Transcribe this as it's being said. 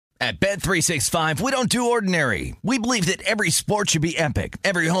At Bet365, we don't do ordinary. We believe that every sport should be epic.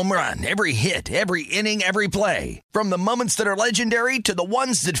 Every home run, every hit, every inning, every play. From the moments that are legendary to the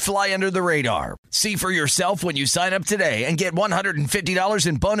ones that fly under the radar. See for yourself when you sign up today and get $150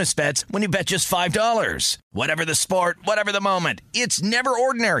 in bonus bets when you bet just $5. Whatever the sport, whatever the moment, it's never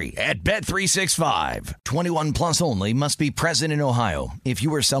ordinary at Bet365. 21 plus only. Must be present in Ohio. If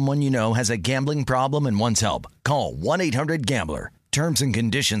you or someone you know has a gambling problem and wants help, call 1-800-GAMBLER. Terms and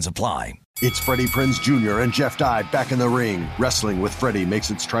conditions apply. It's Freddie Prinze Jr. and Jeff Dye back in the ring. Wrestling with Freddie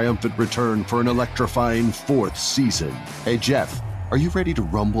makes its triumphant return for an electrifying 4th season. Hey, Jeff, are you ready to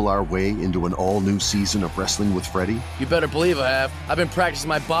rumble our way into an all-new season of Wrestling with Freddie? You better believe I have. I've been practicing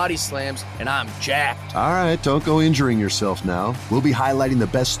my body slams, and I'm jacked. All right, don't go injuring yourself now. We'll be highlighting the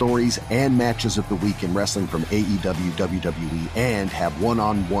best stories and matches of the week in wrestling from AEW, WWE, and have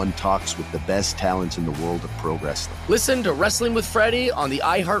one-on-one talks with the best talents in the world of pro wrestling. Listen to Wrestling with Freddie on the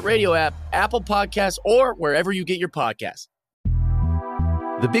iHeartRadio app, Apple Podcasts, or wherever you get your podcasts.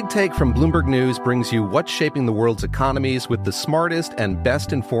 The Big Take from Bloomberg News brings you what's shaping the world's economies with the smartest and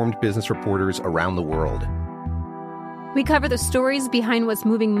best-informed business reporters around the world. We cover the stories behind what's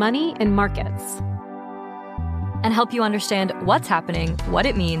moving money and markets, and help you understand what's happening, what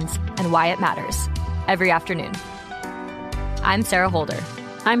it means, and why it matters every afternoon. I'm Sarah Holder.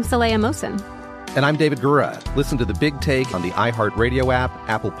 I'm Saleha Mohsin. And I'm David Gura. Listen to The Big Take on the iHeartRadio app,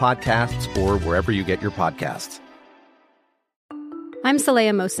 Apple Podcasts, or wherever you get your podcasts. I'm Saleha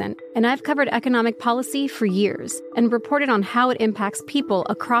Mohsin, and I've covered economic policy for years and reported on how it impacts people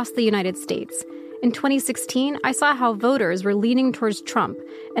across the United States. In 2016, I saw how voters were leaning towards Trump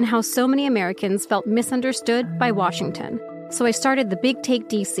and how so many Americans felt misunderstood by Washington. So I started The Big Take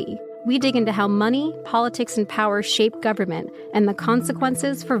DC. We dig into how money, politics, and power shape government and the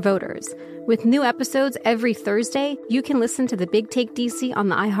consequences for voters. With new episodes every Thursday, you can listen to The Big Take DC on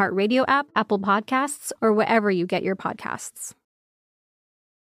the iHeartRadio app, Apple Podcasts, or wherever you get your podcasts.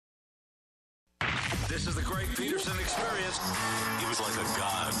 This is the Greg Peterson experience. He was like a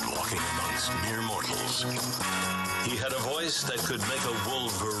god walking amongst mere mortals. He had a voice that could make a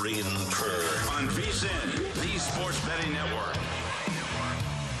Wolverine purr. On VSiN, the Sports Betting Network.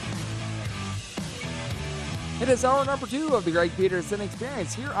 It is hour number 2 of the Greg Peterson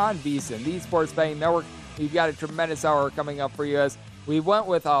experience here on VSiN, the Sports Betting Network. We've got a tremendous hour coming up for you as we went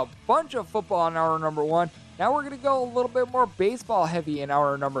with a bunch of football in hour number 1. Now we're going to go a little bit more baseball heavy in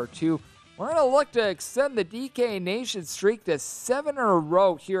hour number 2. We're going to look to extend the DK Nation streak to 7 in a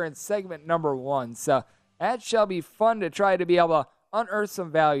row here in segment number 1. So that shall be fun to try to be able to unearth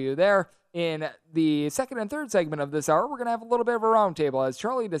some value there. In the second and third segment of this hour, we're going to have a little bit of a roundtable as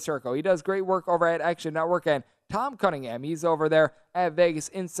Charlie DeCirco, he does great work over at Action Network, and Tom Cunningham, he's over there at Vegas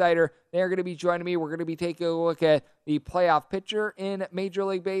Insider. They're going to be joining me. We're going to be taking a look at the playoff picture in Major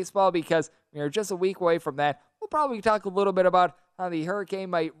League Baseball because we are just a week away from that. We'll probably talk a little bit about how the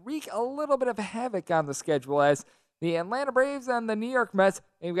Hurricane might wreak a little bit of havoc on the schedule as the Atlanta Braves and the New York Mets,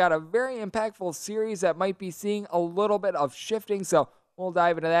 they've got a very impactful series that might be seeing a little bit of shifting. So we'll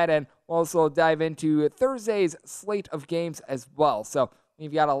dive into that, and we'll also dive into Thursday's slate of games as well. So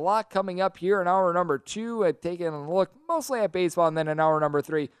we've got a lot coming up here in hour number 2, taking a look mostly at baseball, and then in hour number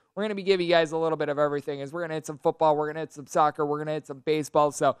 3, we're going to be giving you guys a little bit of everything as we're going to hit some football, we're going to hit some soccer, we're going to hit some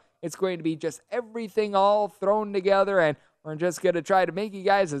baseball. So it's going to be just everything all thrown together, and we're just going to try to make you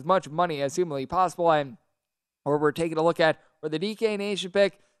guys as much money as humanly possible. And or we're taking a look at for the DK Nation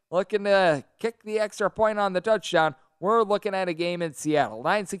pick, looking to kick the extra point on the touchdown. We're looking at a game in Seattle,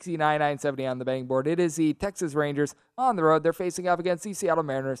 969-970 on the betting board. It is the Texas Rangers on the road. They're facing off against the Seattle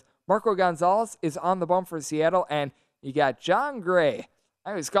Mariners. Marco Gonzalez is on the bump for Seattle, and you got John Gray. I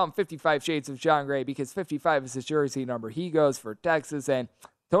always call him 55 Shades of John Gray because 55 is his jersey number. He goes for Texas, and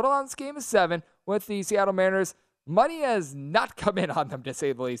total on this game is 7 with the Seattle Mariners. Money has not come in on them, to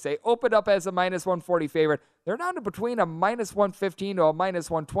say the least. They opened up as a minus 140 favorite. They're down to between a minus 115 to a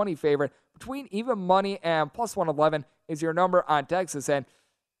minus 120 favorite. Between even money and plus 111 is your number on Texas. And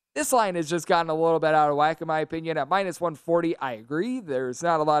this line has just gotten a little bit out of whack, in my opinion. At minus 140, I agree. There's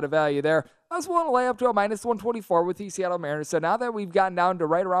not a lot of value there. I was willing to lay up to a minus 124 with the Seattle Mariners. So now that we've gotten down to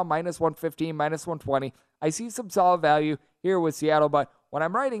right around minus 115, minus 120, I see some solid value here with Seattle. But what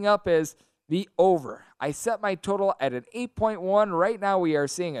I'm writing up is the over. I set my total at an 8.1. Right now we are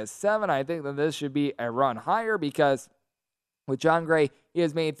seeing a 7. I think that this should be a run higher because with John Gray, he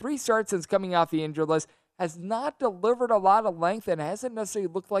has made 3 starts since coming off the injured list, has not delivered a lot of length, and hasn't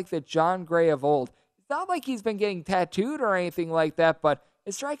necessarily looked like the John Gray of old. It's not like he's been getting tattooed or anything like that, but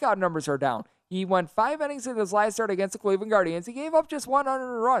his strikeout numbers are down. He went 5 innings in his last start against the Cleveland Guardians. He gave up just 1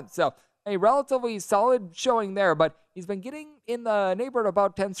 unearned run. So a relatively solid showing there, but he's been getting in the neighborhood of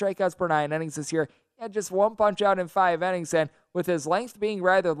about 10 strikeouts per 9 innings this year. He had just one punch out in 5 innings, and with his length being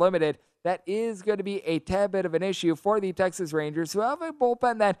rather limited, that is going to be a tad bit of an issue for the Texas Rangers, who have a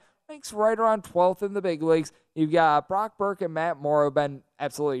bullpen that ranks right around 12th in the big leagues. You've got Brock Burke and Matt Moore, who have been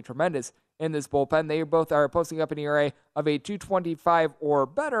absolutely tremendous in this bullpen. They both are posting up an ERA of a 2.25 or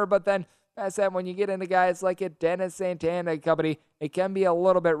better, but then past that, when you get into guys like a Dennis Santana and company, it can be a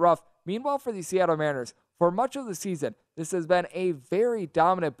little bit rough. Meanwhile, for the Seattle Mariners, for much of the season, this has been a very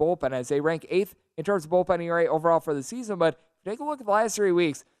dominant bullpen as they rank 8th in terms of bullpen ERA overall for the season. But if you take a look at the last 3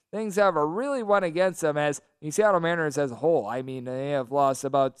 weeks, things have really went against them as the Seattle Mariners as a whole. I mean, they have lost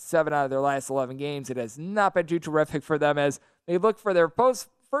about 7 out of their last 11 games. It has not been too terrific for them as they look for their first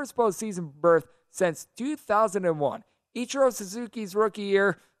postseason berth since 2001. Ichiro Suzuki's rookie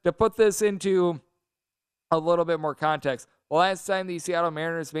year. To put this into a little bit more context, the last time the Seattle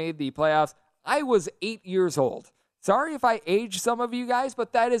Mariners made the playoffs, I was 8 years old. Sorry if I aged some of you guys,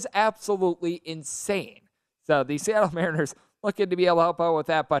 but that is absolutely insane. So the Seattle Mariners looking to be able to help out with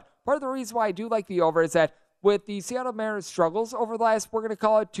that. But part of the reason why I do like the over is that with the Seattle Mariners struggles over the last, we're going to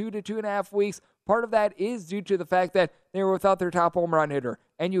call it 2 to 2.5 weeks, part of that is due to the fact that they were without their top home run hitter,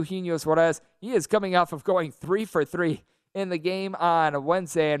 and Eugenio Suarez. He is coming off of going 3 for 3 in the game on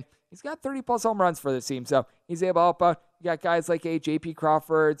Wednesday, and he's got 30-plus home runs for this team, so he's able to help out. You got guys like J.P.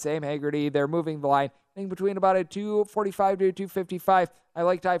 Crawford, Sam Haggerty. They're moving the line, I think, between about a 245 to a 255. I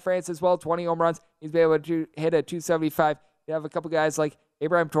like Ty France as well, 20 home runs. He's been able to hit a 275. You have a couple guys like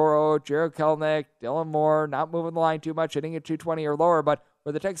Abraham Toro, Jared Kelenic, Dylan Moore, not moving the line too much, hitting at 220 or lower. But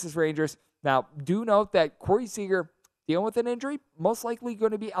for the Texas Rangers, now do note that Corey Seager, dealing with an injury, most likely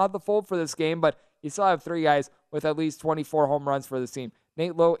going to be out of the fold for this game, but you still have 3 guys with at least 24 home runs for this team.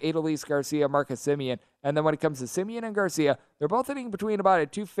 Nate Lowe, Adolis Garcia, Marcus Semien. And then when it comes to Semien and Garcia, they're both hitting between about a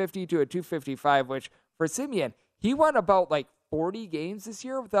 250 to a 255, which for Semien, he went about like 40 games this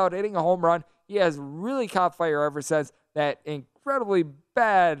year without hitting a home run. He has really caught fire ever since that incredibly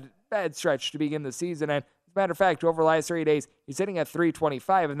bad stretch to begin the season. And as a matter of fact, over the last 3 days, he's hitting at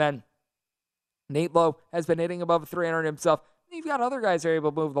 325. And then Nate Lowe has been hitting above 300 himself. You've got other guys that are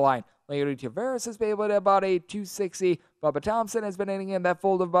able to move the line. Leody Taveras has been able to about a 260. Bubba Thompson has been hitting in that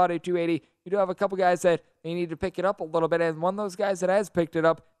fold of about a 280. You do have a couple guys that they need to pick it up a little bit, and one of those guys that has picked it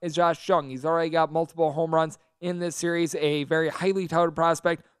up is Josh Jung. He's already got multiple home runs in this series, a very highly touted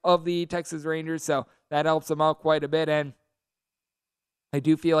prospect of the Texas Rangers, so that helps him out quite a bit. And I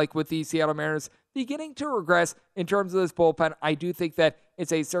do feel like with the Seattle Mariners beginning to regress in terms of this bullpen, I do think that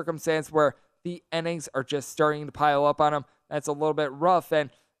it's a circumstance where the innings are just starting to pile up on them. That's a little bit rough. And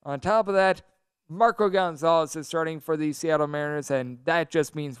on top of that, Marco Gonzalez is starting for the Seattle Mariners, and that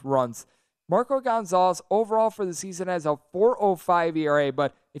just means runs. Marco Gonzalez overall for the season has a 4.05 ERA,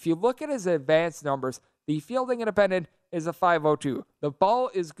 but if you look at his advanced numbers, the fielding independent is a 5.02. The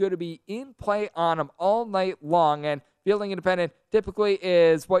ball is going to be in play on him all night long, and fielding independent typically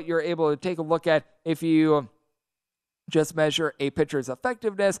is what you're able to take a look at if you just measure a pitcher's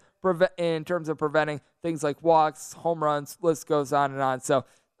effectiveness in terms of preventing things like walks, home runs, list goes on and on. So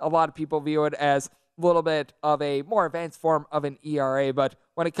a lot of people view it as a little bit of a more advanced form of an ERA. But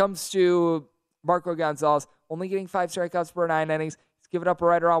when it comes to Marco Gonzalez, only getting 5 strikeouts per 9 innings, he's given up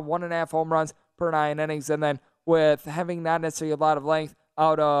right around 1.5 home runs per 9 innings. And then with having not necessarily a lot of length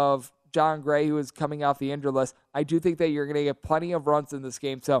out of John Gray, who is coming off the injured list, I do think that you're going to get plenty of runs in this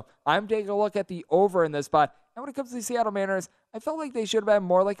game. So I'm taking a look at the over in this spot. And when it comes to the Seattle Mariners, I felt like they should have been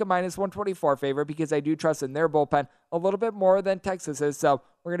more like a minus 124 favorite because I do trust in their bullpen a little bit more than Texas is. So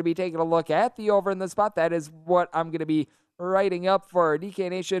we're going to be taking a look at the over in this spot. That is what I'm going to be writing up for DK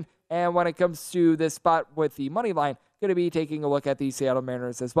Nation. And when it comes to this spot with the money line, going to be taking a look at the Seattle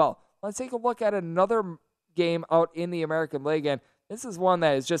Mariners as well. Let's take a look at another game out in the American League. And this is one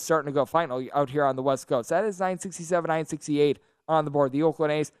that is just starting to go final out here on the West Coast. That is 967, 968 on the board. The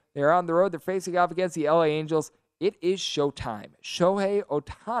Oakland A's, they're on the road. They're facing off against the LA Angels. It is showtime. Shohei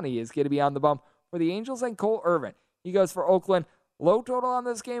Ohtani is going to be on the bump for the Angels and Cole Irvin. He goes for Oakland. Low total on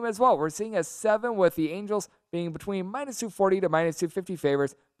this game as well. We're seeing a 7 with the Angels being between minus 240 to minus 250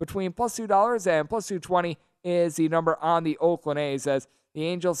 favors. Between plus $2 and plus 220 is the number on the Oakland A's. As the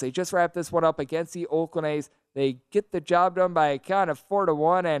Angels, they just wrapped this one up against the Oakland A's. They get the job done by a count of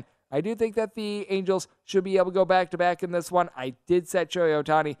 4-1, and I do think that the Angels should be able to go back-to-back in this one. I did set Shohei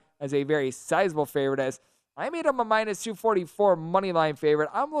Ohtani as a very sizable favorite, as I made him a minus 244 money line favorite.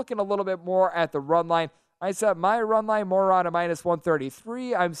 I'm looking a little bit more at the run line. I set my run line more around a minus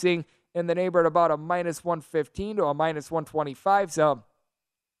 133. I'm seeing in the neighborhood about a minus 115 to a minus 125, so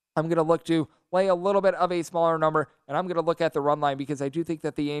I'm going to look to lay a little bit of a smaller number, and I'm going to look at the run line because I do think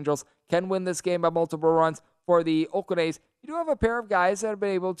that the Angels can win this game by multiple runs. For the Oakland A's, you do have a pair of guys that have been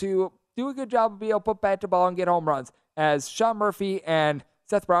able to do a good job of being able to put bat to ball and get home runs. As Sean Murphy and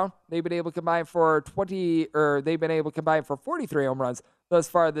Seth Brown, they've been able to combine for 43 home runs thus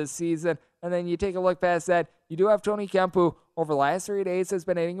far this season. And then you take a look past that, you do have Tony Kemp, who over the last 3 days has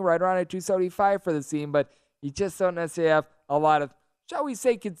been hitting right around at 275 for the team, but you just don't necessarily have a lot of, shall we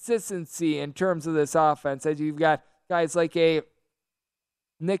say, consistency in terms of this offense, as you've got guys like a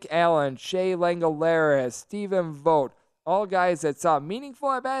Nick Allen, Shea Langolaris, Stephen Vogt, all guys that saw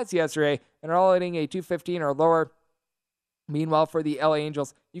meaningful at-bats yesterday and are all hitting a 215 or lower. Meanwhile, for the LA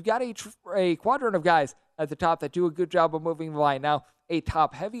Angels, you've got a quadrant of guys at the top that do a good job of moving the line. Now, a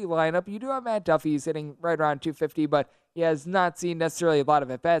top-heavy lineup, you do have Matt Duffy, who's hitting right around 250, but he has not seen necessarily a lot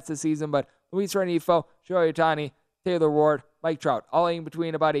of at-bats this season. But Luis Rengifo, Shohei Ohtani, Taylor Ward, Mike Trout, all in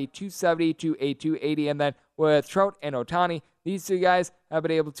between about a 270 to a 280. And then with Trout and Ohtani, these two guys have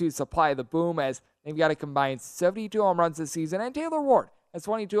been able to supply the boom as they've got a combined 72 home runs this season. And Taylor Ward has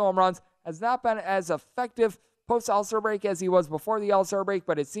 22 home runs, has not been as effective post-All-Star break as he was before the All-Star break,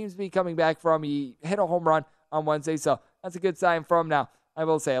 but it seems to be coming back from. He hit a home run on Wednesday, so that's a good sign from now. I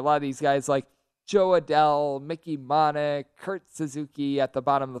will say a lot of these guys like Joe Adell, Mickey Monick, Kurt Suzuki at the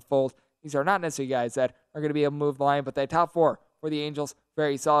bottom of the fold, these are not necessarily guys that are going to be able to move the line, but that top four for the Angels,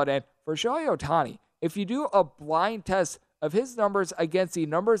 very solid. And for Shohei Ohtani, if you do a blind test of his numbers against the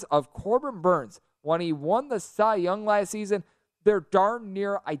numbers of Corbin Burns when he won the Cy Young last season, they're darn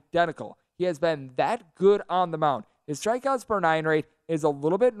near identical. He has been that good on the mound. His strikeouts per 9 rate is a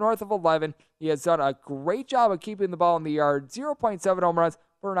little bit north of 11. He has done a great job of keeping the ball in the yard, 0.7 home runs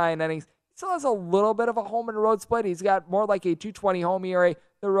per 9 innings. He still has a little bit of a home and road split. He's got more like a 2.20 home ERA.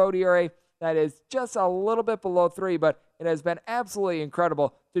 The road ERA, that is just a little bit below 3, but it has been absolutely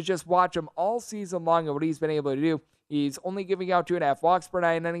incredible to just watch him all season long and what he's been able to do. He's only giving out 2.5 walks per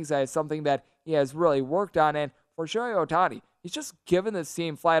 9 innings. That is something that he has really worked on. And for Shohei Ohtani, he's just given this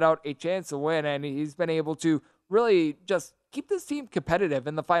team flat out a chance to win, and he's been able to really just keep this team competitive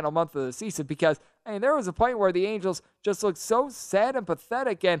in the final month of the season because, I mean, there was a point where the Angels just looked so sad and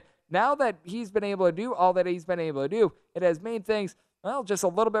pathetic, and now that he's been able to do all that he's been able to do, it has made things, well, just a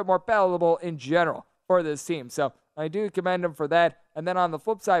little bit more palatable in general for this team. So I do commend him for that. And then on the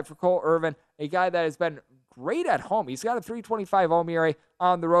flip side for Cole Irvin, a guy that has been great at home. He's got a 3.25 home ERA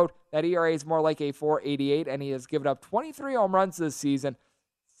on the road. That ERA is more like a 4.88, and he has given up 23 home runs this season.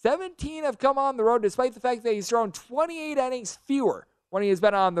 17 have come on the road, despite the fact that he's thrown 28 innings fewer when he has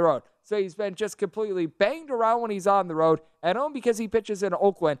been on the road. So he's been just completely banged around when he's on the road. And only because he pitches in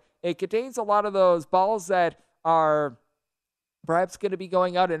Oakland, it contains a lot of those balls that are perhaps going to be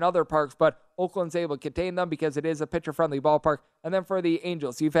going out in other parks, but Oakland's able to contain them because it is a pitcher-friendly ballpark. And then for the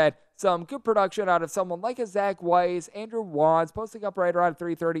Angels, you've had some good production out of someone like a Zach Weiss, Andrew Wands, posting up right around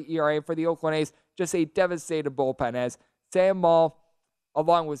 3.30 ERA. For the Oakland A's, just a devastated bullpen as Sam Moll,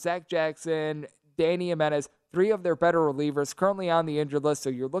 along with Zach Jackson, Danny Jimenez, three of their better relievers currently on the injured list. So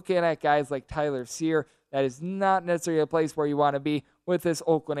you're looking at guys like Tyler Sear. That is not necessarily a place where you want to be with this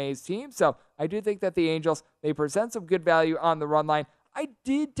Oakland A's team. So I do think that the Angels, they present some good value on the run line. I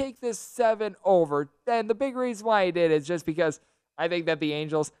did take this 7 over, and the big reason why I did is just because I think that the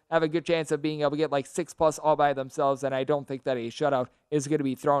Angels have a good chance of being able to get like 6+ all by themselves, and I don't think that a shutout is going to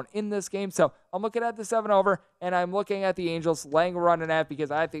be thrown in this game. So I'm looking at the 7 over, and I'm looking at the Angels laying a run and a half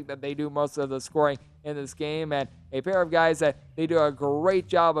because I think that they do most of the scoring in this game, and a pair of guys that they do a great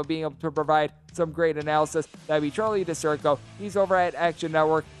job of being able to provide some great analysis. That'd be Charlie DeCirco. He's over at Action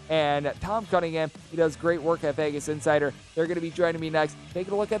Network, and Tom Cunningham. He does great work at Vegas Insider. They're going to be joining me next,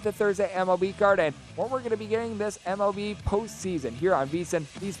 taking a look at the Thursday MLB card and what we're going to be getting this MLB postseason here on VSiN,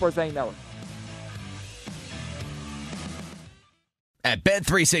 the Sports Betting Network. At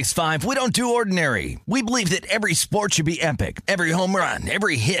Bet365, we don't do ordinary. We believe that every sport should be epic. Every home run,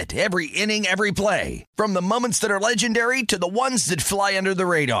 every hit, every inning, every play. From the moments that are legendary to the ones that fly under the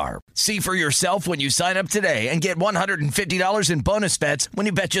radar. See for yourself when you sign up today and get $150 in bonus bets when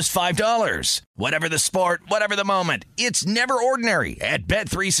you bet just $5. Whatever the sport, whatever the moment, it's never ordinary at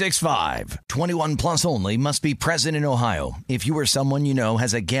Bet365. 21 plus only. Must be present in Ohio. If you or someone you know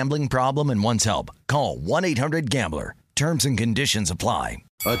has a gambling problem and wants help, call 1-800-GAMBLER. Terms and conditions apply.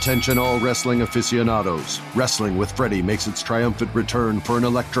 Attention all wrestling aficionados. Wrestling with Freddie makes its triumphant return for an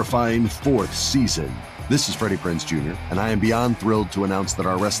electrifying 4th season. This is Freddie Prinze Jr., and I am beyond thrilled to announce that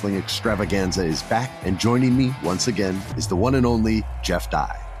our wrestling extravaganza is back, and joining me once again is the one and only Jeff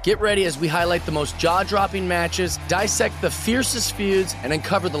Dye. Get ready as we highlight the most jaw-dropping matches, dissect the fiercest feuds, and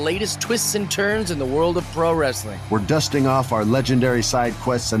uncover the latest twists and turns in the world of pro wrestling. We're dusting off our legendary side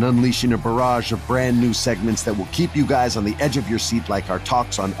quests and unleashing a barrage of brand new segments that will keep you guys on the edge of your seat like our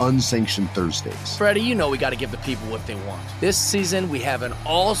talks on Unsanctioned Thursdays. Freddie, you know we got to give the people what they want. This season, we have an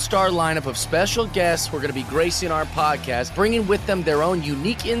all-star lineup of special guests who are going to be gracing our podcast, bringing with them their own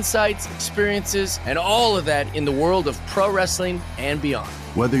unique insights, experiences, and all of that in the world of pro wrestling and beyond.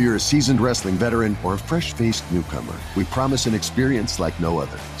 Whether you're a seasoned wrestling veteran or a fresh-faced newcomer, we promise an experience like no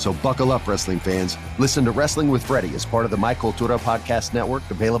other. So buckle up, wrestling fans. Listen to Wrestling with Freddie as part of the My Cultura Podcast Network,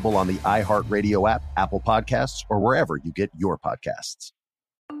 available on the iHeartRadio app, Apple Podcasts, or wherever you get your podcasts.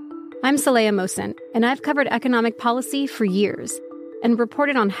 I'm Saleha Mohsin, and I've covered economic policy for years and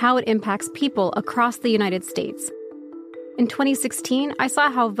reported on how it impacts people across the United States. In 2016, I saw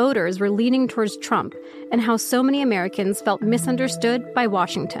how voters were leaning towards Trump and how so many Americans felt misunderstood by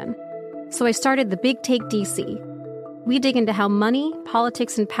Washington. So I started the Big Take DC. We dig into how money,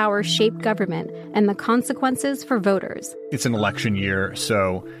 politics, and power shape government and the consequences for voters. It's an election year,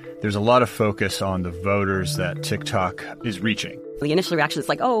 so there's a lot of focus on the voters that TikTok is reaching. The initial reaction is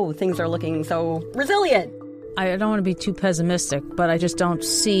like, oh, things are looking so resilient. I don't want to be too pessimistic, but I just don't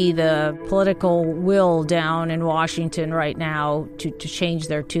see the political will down in Washington right now to change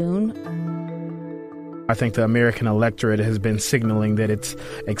their tune. I think the American electorate has been signaling that it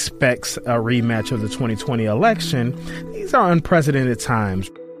expects a rematch of the 2020 election. These are unprecedented times.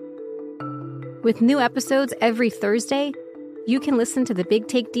 With new episodes every Thursday, you can listen to the Big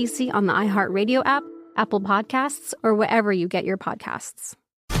Take DC on the iHeartRadio app, Apple Podcasts, or wherever you get your podcasts.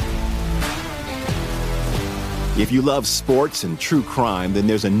 If you love sports and true crime, then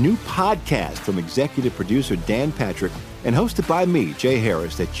there's a new podcast from executive producer Dan Patrick and hosted by me, Jay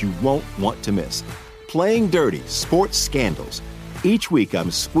Harris, that you won't want to miss. Playing Dirty: Sports Scandals. Each week, I'm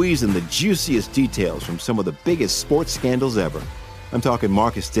squeezing the juiciest details from some of the biggest sports scandals ever. I'm talking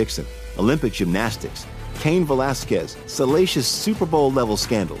Marcus Dixon, Olympic gymnastics, Cain Velasquez, salacious Super Bowl-level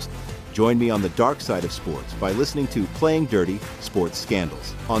scandals. Join me on the dark side of sports by listening to Playing Dirty: Sports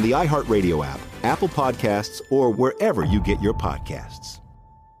Scandals on the iHeartRadio app, Apple Podcasts, or wherever you get your podcasts.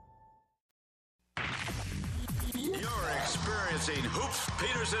 You're experiencing Hoops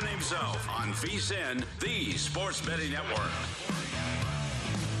Peterson himself on VSiN, the Sports Betting Network.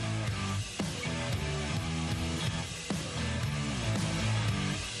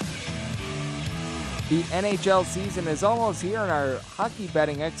 The NHL season is almost here, and our hockey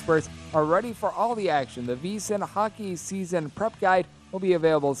betting experts are ready for all the action. The VSiN Hockey Season Prep Guide will be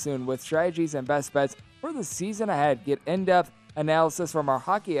available soon with strategies and best bets for the season ahead. Get in-depth analysis from our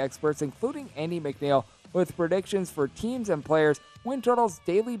hockey experts, including Andy McNeil, with predictions for teams and players, win totals,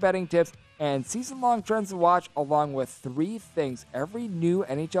 daily betting tips, and season-long trends to watch, along with 3 things every new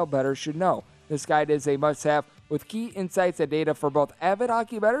NHL bettor should know. This guide is a must-have with key insights and data for both avid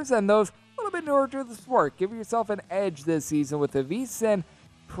hockey bettors and those a little bit newer to the sport. Give yourself an edge this season with the VSiN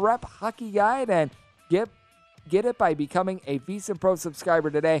Prep Hockey Guide, and get it by becoming a VSiN Pro subscriber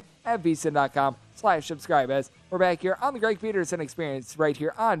today at VSiN.com/subscribe. As we're back here on the Greg Peterson Experience right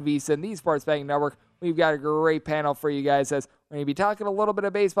here on VSiN, the Sports Betting Network. We've got a great panel for you guys as we're going to be talking a little bit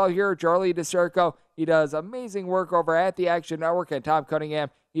of baseball here. Charlie DeSturco, he does amazing work over at the Action Network, and Tom Cunningham,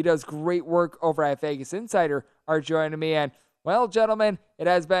 he does great work over at Vegas Insider, are joining me. And well, gentlemen, it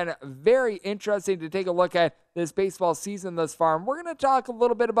has been very interesting to take a look at this baseball season thus far. And we're going to talk a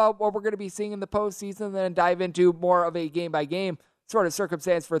little bit about what we're going to be seeing in the postseason and then dive into more of a game-by-game sort of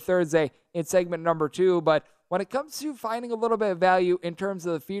circumstance for Thursday in segment number 2. But when it comes to finding a little bit of value in terms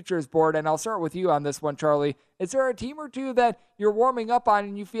of the futures board, and I'll start with you on this one, Charlie, is there a team or two that you're warming up on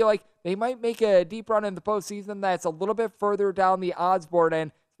and you feel like they might make a deep run in the postseason that's a little bit further down the odds board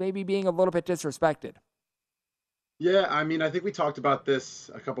and maybe being a little bit disrespected? Yeah, I mean, I think we talked about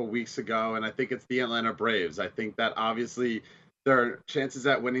this a couple weeks ago, and I think it's the Atlanta Braves. I think that obviously their chances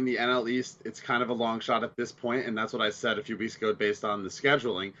at winning the NL East, it's kind of a long shot at this point, and that's what I said a few weeks ago based on the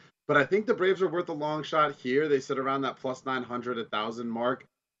scheduling. But I think the Braves are worth a long shot here. They sit around that plus 900, 1,000 mark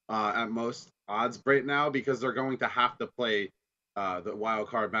at most odds right now because they're going to have to play the wild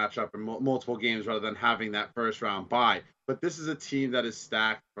card matchup in multiple games rather than having that first round bye. But this is a team that is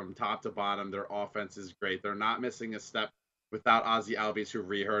stacked from top to bottom. Their offense is great. They're not missing a step without Ozzie Albies, who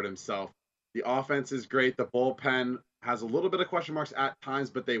re-hurt himself. The offense is great. The bullpen has a little bit of question marks at times,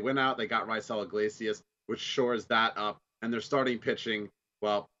 but they went out. They got Raisel Iglesias, which shores that up. And their starting pitching,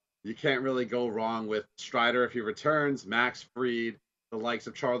 well, you can't really go wrong with Strider if he returns, Max Fried, the likes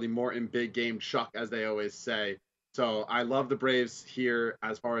of Charlie Morton, big game Chuck, as they always say. So I love the Braves here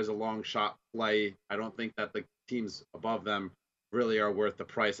as far as a long shot play. I don't think that the teams above them really are worth the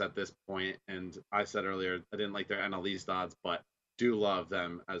price at this point. And I said earlier, I didn't like their NL East odds, but do love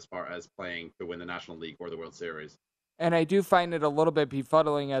them as far as playing to win the National League or the World Series. And I do find it a little bit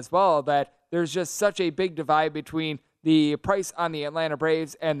befuddling as well that there's just such a big divide between the price on the Atlanta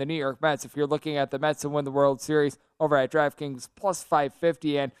Braves and the New York Mets. If you're looking at the Mets to win the World Series over at DraftKings plus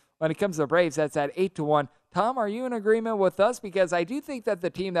 550, and when it comes to the Braves, that's at 8-1. Tom, are you in agreement with us? Because I do think that the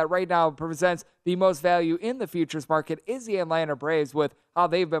team that right now presents the most value in the futures market is the Atlanta Braves, with how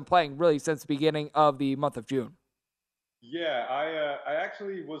they've been playing really since the beginning of the month of June. Yeah, I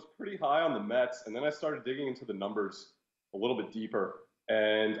actually was pretty high on the Mets, and then I started digging into the numbers a little bit deeper.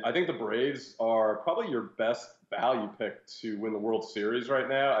 And I think the Braves are probably your best value pick to win the World Series right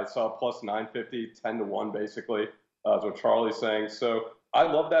now. I saw plus 950, 10-1 basically, is what Charlie's saying. So I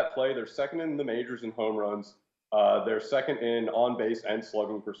love that play. They're second in the majors in home runs. They're second in on-base and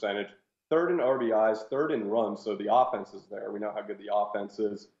slugging percentage. Third in RBIs, third in runs. So the offense is there. We know how good the offense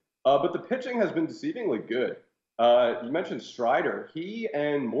is. But the pitching has been deceivingly good. You mentioned Strider. He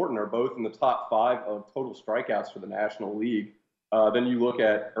and Morton are both in the top 5 of total strikeouts for the National League. Then you look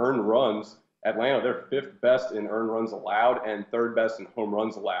at earned runs. Atlanta, they're 5th best in earned runs allowed and 3rd best in home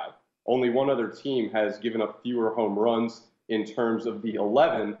runs allowed. Only one other team has given up fewer home runs in terms of the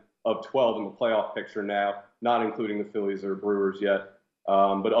 11 of 12 in the playoff picture now, not including the Phillies or Brewers yet.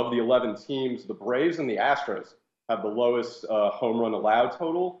 But of the 11 teams, the Braves and the Astros have the lowest home run allowed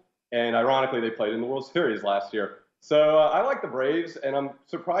total. And ironically, they played in the World Series last year. So I like the Braves, and I'm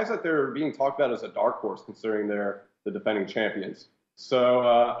surprised that they're being talked about as a dark horse, considering they're the defending champions. So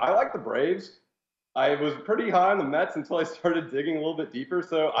I like the Braves. I was pretty high on the Mets until I started digging a little bit deeper.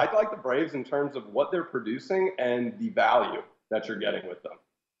 So I like the Braves in terms of what they're producing and the value that you're getting with them.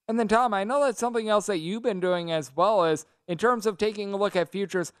 And then, Tom, I know that's something else that you've been doing as well, as in terms of taking a look at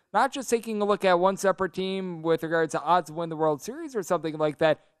futures, not just taking a look at one separate team with regards to odds to win the World Series or something like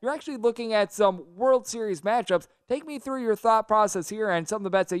that. You're actually looking at some World Series matchups. Take me through your thought process here and some of the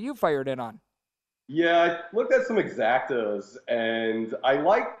bets that you fired in on. Yeah, I looked at some exactas, and I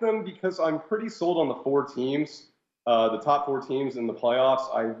like them because I'm pretty sold on the 4 teams, the top 4 teams in the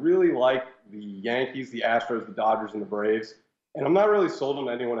playoffs. I really like the Yankees, the Astros, the Dodgers, and the Braves. And I'm not really sold on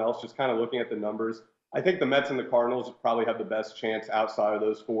anyone else, just kind of looking at the numbers. I think the Mets and the Cardinals probably have the best chance outside of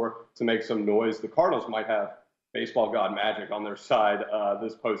those 4 to make some noise. The Cardinals might have baseball god magic on their side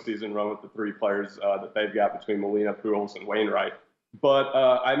this postseason run with the 3 players that they've got between Molina, Pujols, and Wainwright. But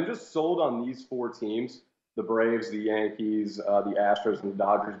I'm just sold on these 4 teams, the Braves, the Yankees, the Astros, and the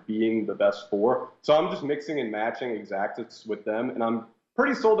Dodgers being the best 4. So I'm just mixing and matching exactas with them. And I'm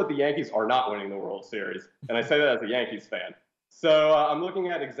pretty sold that the Yankees are not winning the World Series. And I say that as a Yankees fan. So I'm looking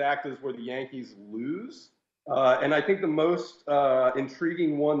at exactas where the Yankees lose. And I think the most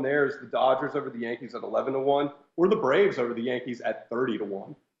intriguing one there is the Dodgers over the Yankees at 11-1 or the Braves over the Yankees at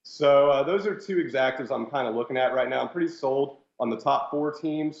 30-1. So those are 2 exactas I'm kind of looking at right now. I'm pretty sold on the top 4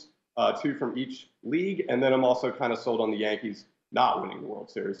 teams, 2 from each league. And then I'm also kind of sold on the Yankees not winning the World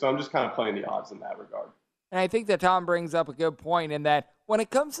Series. So I'm just kind of playing the odds in that regard. And I think that Tom brings up a good point in that when it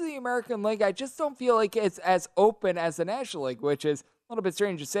comes to the American League, I just don't feel like it's as open as the National League, which is a little bit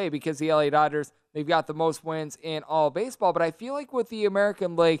strange to say because the LA Dodgers, they've got the most wins in all baseball. But I feel like with the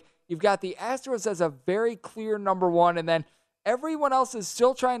American League, you've got the Astros as a very clear number 1, and then everyone else is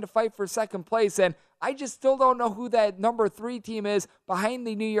still trying to fight for second place. And I just still don't know who that number 3 team is behind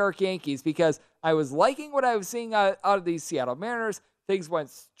the New York Yankees, because I was liking what I was seeing out of the Seattle Mariners. Things went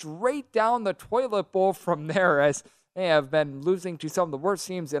straight down the toilet bowl from there as they have been losing to some of the worst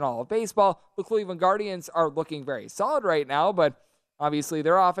teams in all of baseball. The Cleveland Guardians are looking very solid right now, but obviously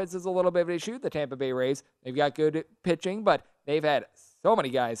their offense is a little bit of an issue. The Tampa Bay Rays, they've got good pitching, but they've had so many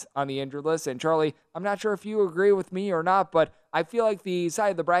guys on the injured list. And Charlie, I'm not sure if you agree with me or not, but I feel like the side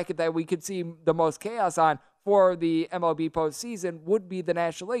of the bracket that we could see the most chaos on for the MLB postseason would be the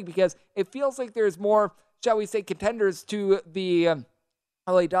National League, because it feels like there's more, shall we say, contenders to the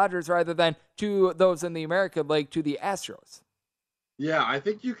LA Dodgers rather than to those in the American League, to the Astros. Yeah, I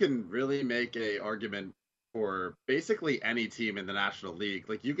think you can really make an argument for basically any team in the National League.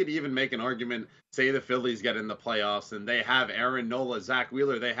 Like, you could even make an argument, say the Phillies get in the playoffs and they have Aaron Nola, Zach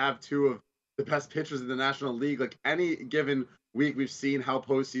Wheeler. They have 2 of the best pitchers in the National League. Like, any given week, we've seen how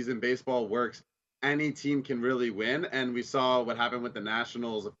postseason baseball works. Any team can really win. And we saw what happened with the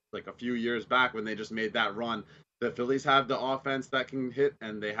Nationals like a few years back when they just made that run. The Phillies have the offense that can hit,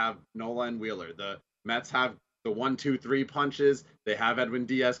 and they have Nola and Wheeler. The Mets have the 1-2-3 punches. They have Edwin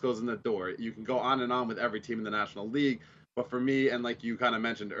Diaz goes in the door. You can go on and on with every team in the National League. But for me, and like you kind of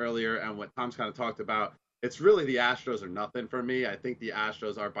mentioned earlier, and what Tom's kind of talked about, it's really the Astros or nothing for me. I think the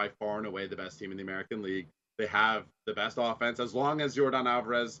Astros are by far and away the best team in the American League. They have the best offense. As long as Yordan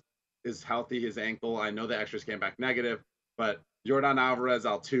Alvarez is healthy, his ankle, I know the extras came back negative, but Yordan Alvarez,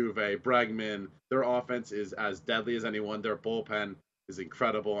 Altuve, Bregman, their offense is as deadly as anyone. Their bullpen is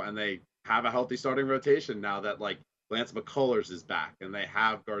incredible, and they have a healthy starting rotation now that, like, Lance McCullers is back, and they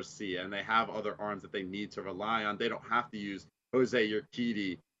have Garcia, and they have other arms that they need to rely on. They don't have to use Jose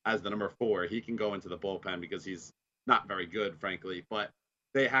Urquidy as the number 4. He can go into the bullpen because he's not very good, frankly, but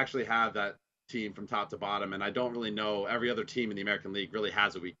they actually have that team from top to bottom, and I don't really know. Every other team in the American League really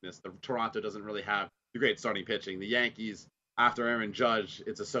has a weakness. Toronto doesn't really have the great starting pitching. The Yankees, after Aaron Judge,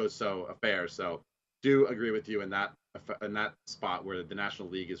 it's a so-so affair. So do agree with you in that spot where the National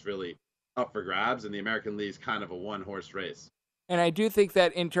League is really up for grabs, and the American League is kind of a one-horse race. And I do think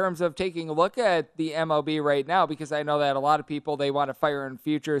that in terms of taking a look at the MLB right now, because I know that a lot of people, they want to fire in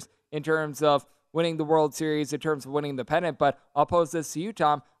futures in terms of winning the World Series, in terms of winning the pennant, but I'll pose this to you,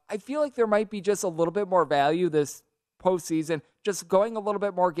 Tom. I feel like there might be just a little bit more value this postseason, just going a little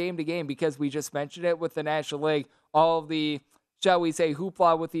bit more game to game, because we just mentioned it with the National League, all of the, shall we say,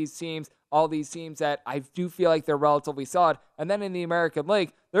 hoopla with these teams, all these teams that I do feel like they're relatively solid. And then in the American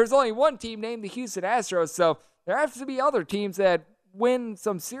League, there's only one team named the Houston Astros, so there has to be other teams that win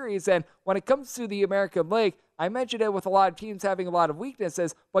some series. And when it comes to the American League, I mentioned it with a lot of teams having a lot of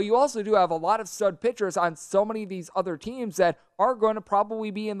weaknesses, but you also do have a lot of stud pitchers on so many of these other teams that are going to probably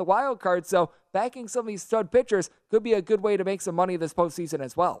be in the wild card. So backing some of these stud pitchers could be a good way to make some money this postseason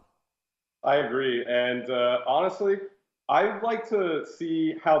as well. I agree. And honestly, I'd like to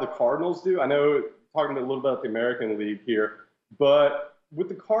see how the Cardinals do. I know talking a little about the American League here, but with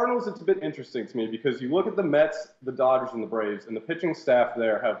the Cardinals, it's a bit interesting to me because you look at the Mets, the Dodgers, and the Braves, and the pitching staff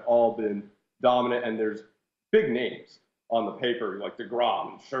there have all been dominant, and there's big names on the paper like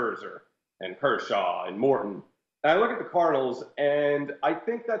DeGrom, and Scherzer, and Kershaw, and Morton. And I look at the Cardinals, and I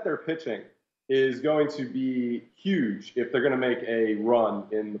think that their pitching is going to be huge if they're going to make a run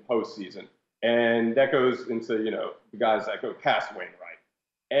in the postseason. And that goes into, the guys that go past Wainwright.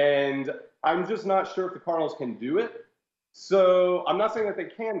 And I'm just not sure if the Cardinals can do it. So I'm not saying that they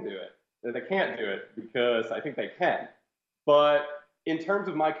can do it, that they can't do it, because I think they can. But in terms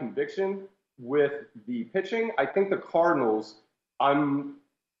of my conviction with the pitching, I think the Cardinals, I'm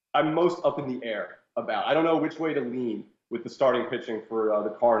most up in the air about. I don't know which way to lean with the starting pitching for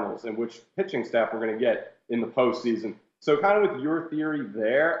the Cardinals and which pitching staff we're going to get in the postseason. So kind of with your theory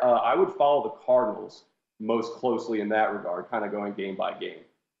there, I would follow the Cardinals most closely in that regard, kind of going game by game.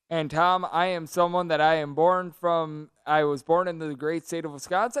 And Tom, I am someone that I was born in the great state of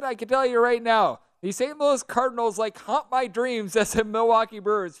Wisconsin. I can tell you right now, the St. Louis Cardinals haunt my dreams as a Milwaukee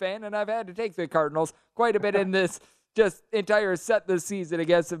Brewers fan, and I've had to take the Cardinals quite a bit in this just entire set this season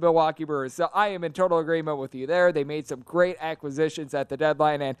against the Milwaukee Brewers. So I am in total agreement with you there. They made some great acquisitions at the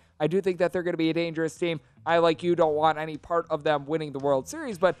deadline, and I do think that they're going to be a dangerous team. I, like you, don't want any part of them winning the World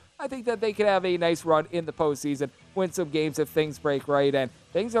Series, but I think that they could have a nice run in the postseason, win some games if things break right, and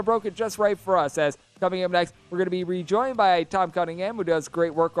things are broken just right for us. As coming up next, we're going to be rejoined by Tom Cunningham, who does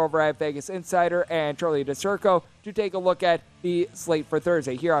great work over at Vegas Insider, and Charlie DeCirco to take a look at the slate for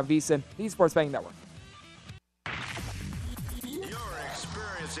Thursday here on VSiN, the Sports Betting Network.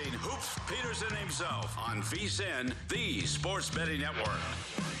 Hoops Peterson himself on VSiN, the Sports Betting Network.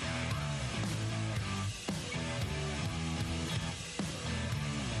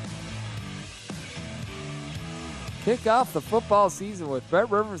 Kick off the football season with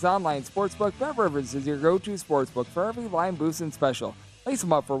BetRivers Online Sportsbook. BetRivers is your go-to sportsbook for every line boost and special. Lace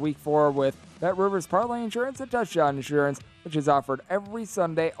them up for Week 4 with BetRivers Parlay Insurance and Touchdown Insurance, which is offered every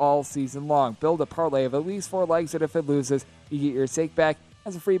Sunday all season long. Build a parlay of at least 4 legs, and if it loses, you get your stake back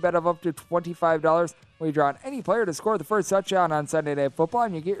as a free bet of up to $25. Wager on any player to score the first touchdown on Sunday Night Football,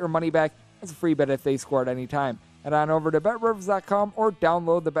 and you get your money back as a free bet if they score at any time. Head on over to BetRivers.com or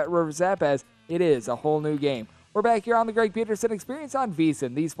download the BetRivers app, as it is a whole new game. We're back here on the Greg Peterson Experience on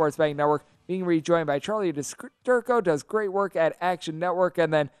VSiN, the Sports Betting Network, being rejoined by Charlie DeCirco, does great work at Action Network,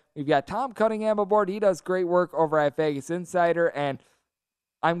 and then we've got Tom Cunningham aboard. He does great work over at Vegas Insider, and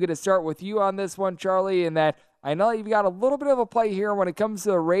I'm going to start with you on this one, Charlie, in that I know you've got a little bit of a play here when it comes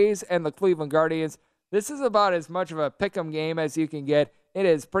to the Rays and the Cleveland Guardians. This is about as much of a pick'em game as you can get. It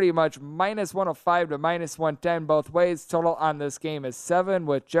is pretty much -105 to -110 both ways. Total on this game is 7,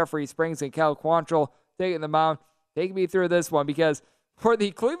 with Jeffrey Springs and Cal Quantrill taking the mound. Take me through this one, because for the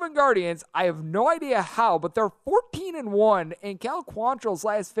Cleveland Guardians, I have no idea how, but they're 14-1 in Cal Quantrill's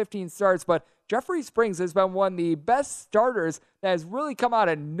last 15 starts, but Jeffrey Springs has been one of the best starters that has really come out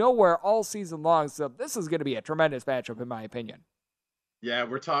of nowhere all season long, so this is going to be a tremendous matchup in my opinion. Yeah,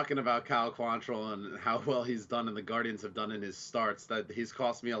 we're talking about Cal Quantrill and how well he's done and the Guardians have done in his starts. That he's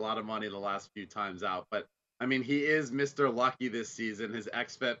cost me a lot of money the last few times out, but I mean, he is Mr. Lucky this season. His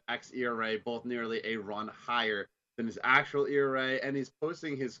xFIP, xERA, both nearly a run higher than his actual ERA, and he's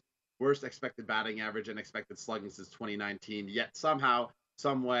posting his worst expected batting average and expected slugging since 2019. Yet somehow,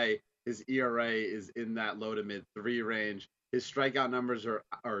 some way, his ERA is in that low to mid 3 range. His strikeout numbers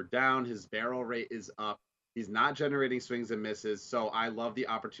are down. His barrel rate is up. He's not generating swings and misses. So I love the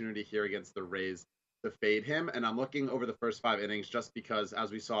opportunity here against the Rays to fade him. And I'm looking over the first 5 innings just because,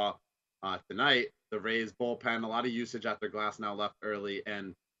 as we saw tonight, the Rays bullpen, a lot of usage after Glasnow left early,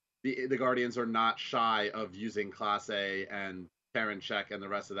 and the Guardians are not shy of using Clase and Karinchak and the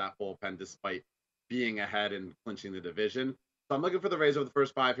rest of that bullpen despite being ahead and clinching the division. So I'm looking for the Rays over the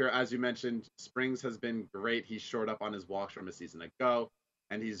first 5 here. As you mentioned, Springs has been great. He's shored up on his walks from a season ago,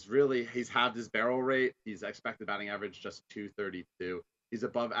 and he's halved his barrel rate. He's expected batting average just 232. He's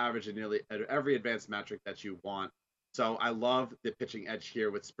above average in nearly every advanced metric that you want. So I love the pitching edge here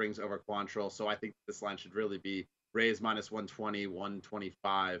with Springs over Quantrill. So I think this line should really be Rays minus 120,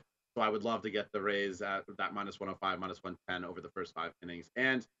 125. So I would love to get the Rays at that minus 105, minus 110 over the first 5 innings.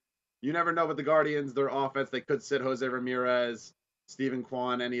 And you never know with the Guardians, their offense, they could sit Jose Ramirez, Steven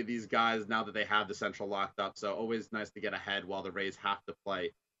Kwan, any of these guys now that they have the central locked up. So always nice to get ahead while the Rays have to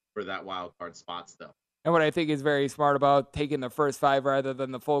play for that wild card spot still. And what I think is very smart about taking the first 5 rather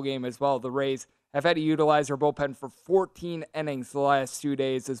than the full game as well, the Rays have had to utilize their bullpen for 14 innings the last 2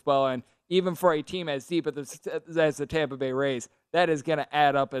 days as well. And even for a team as deep as the Tampa Bay Rays, that is going to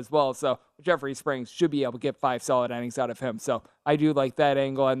add up as well. So Jeffrey Springs should be able to get 5 solid innings out of him. So I do like that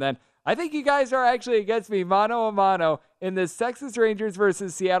angle. And then I think you guys are actually against me mano a mano in this Texas Rangers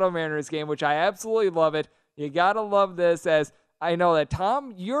versus Seattle Mariners game, which I absolutely love it. You got to love this, as I know that,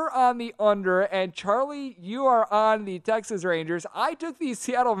 Tom, you're on the under, and Charlie, you are on the Texas Rangers. I took the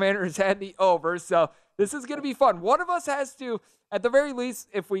Seattle Mariners and the over, so this is going to be fun. One of us has to, at the very least,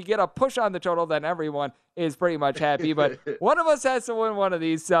 if we get a push on the total, then everyone is pretty much happy, but one of us has to win one of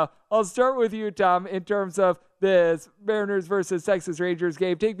these. So I'll start with you, Tom, in terms of this Mariners versus Texas Rangers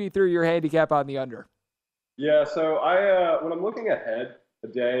game. Take me through your handicap on the under. Yeah, so I when I'm looking ahead a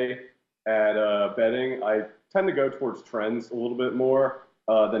day at betting, I tend to go towards trends a little bit more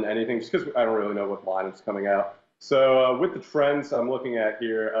than anything, just because I don't really know what line is coming out. So with the trends I'm looking at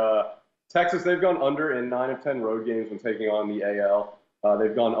here, Texas, they've gone under in 9 of 10 road games when taking on the AL.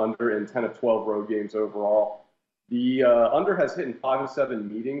 They've gone under in 10 of 12 road games overall. The under has hit in 5 of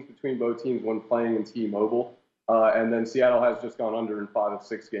 7 meetings between both teams when playing in T-Mobile. And then Seattle has just gone under in 5 of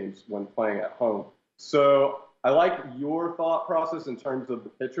 6 games when playing at home. So I like your thought process in terms of the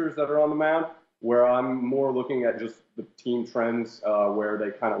pitchers that are on the mound, where I'm more looking at just the team trends where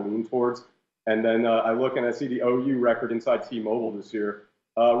they kind of lean towards. And then I look and I see the OU record inside T-Mobile this year.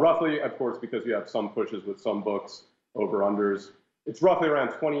 Roughly, of course, because you have some pushes with some books over-unders. It's roughly around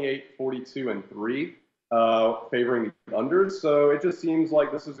 28, 42, and 3 favoring the unders. So it just seems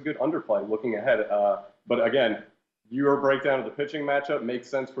like this is a good underplay looking ahead. But again, your breakdown of the pitching matchup makes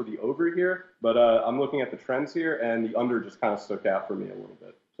sense for the over here. But I'm looking at the trends here, and the under just kind of stuck out for me a little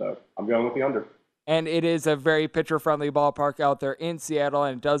bit. So I'm going with the under. And it is a very pitcher-friendly ballpark out there in Seattle,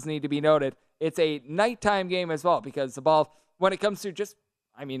 and it does need to be noted, it's a nighttime game as well, because the ball, when it comes to just,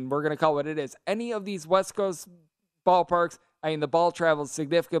 I mean, we're going to call it what it is, any of these West Coast ballparks, I mean, the ball travels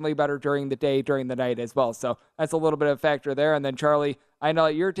significantly better during the day, during the night as well. So that's a little bit of a factor there. And then, Charlie, I know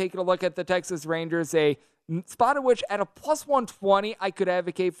you're taking a look at the Texas Rangers, a spot in which at a plus 120, I could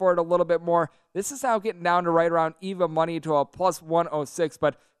advocate for it a little bit more. This is now getting down to right around even money to a plus 106,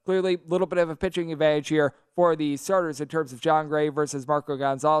 but clearly a little bit of a pitching advantage here for the starters in terms of John Gray versus Marco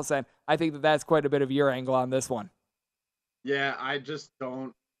Gonzalez, and I think that that's quite a bit of your angle on this one. Yeah, I just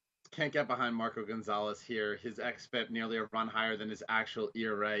can't get behind Marco Gonzalez here. His xFIP nearly a run higher than his actual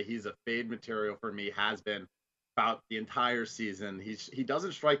ERA. He's a fade material for me, has been about the entire season. He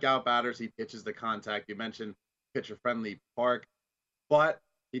doesn't strike out batters. He pitches the contact. You mentioned pitcher-friendly park, but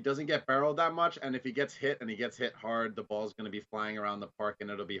he doesn't get barreled that much, and if he gets hit and he gets hit hard, the ball's going to be flying around the park, and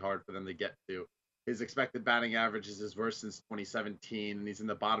it'll be hard for them to get to. His expected batting average is his worst since 2017, and he's in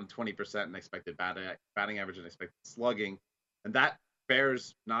the bottom 20% in expected batting average and expected slugging, and that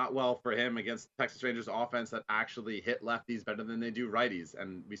fares not well for him against Texas Rangers offense that actually hit lefties better than they do righties,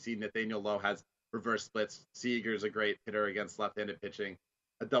 and we see Nathaniel Lowe has reverse splits. Seager's a great hitter against left-handed pitching,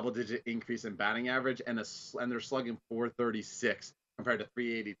 a double-digit increase in batting average, and they're slugging .436 compared to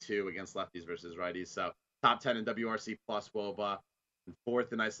 .382 against lefties versus righties. So top 10 in WRC plus WOBA, and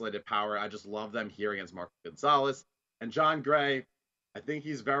 4th in isolated power. I just love them here against Marco Gonzalez. And John Gray, I think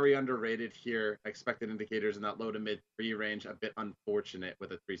he's very underrated here. Expected indicators in that low to mid 3 range, a bit unfortunate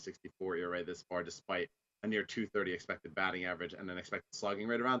with a .364 ERA this far, despite a near .230 expected batting average and an expected slugging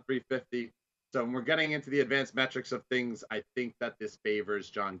rate around .350. So when we're getting into the advanced metrics of things, I think that this favors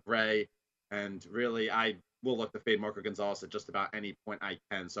John Gray. And really, I will look to fade Marco Gonzalez at just about any point I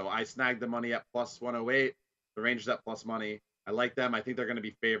can. So I snagged the money at plus 108. The Rangers at plus money. I like them. I think they're going to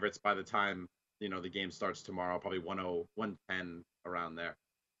be favorites by the time, the game starts tomorrow, probably 110, 110 around there.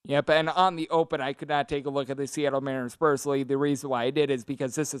 Yep, and on the open, I could not take a look at the Seattle Mariners personally. The reason why I did is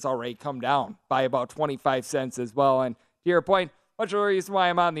because this has already come down by about 25 cents as well. And to your point, much of the reason why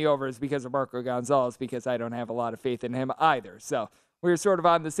I'm on the over is because of Marco Gonzalez, because I don't have a lot of faith in him either. So we're sort of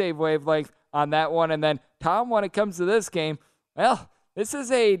on the same wavelength on that one. And then, Tom, when it comes to this game, well, this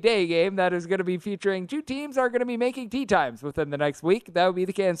is a day game that is going to be featuring two teams that are going to be making tea times within the next week. That would be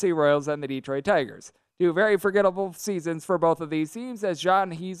the Kansas City Royals and the Detroit Tigers. Two very forgettable seasons for both of these teams, as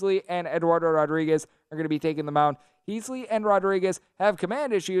John Heasley and Eduardo Rodriguez are going to be taking the mound. Heasley and Rodriguez have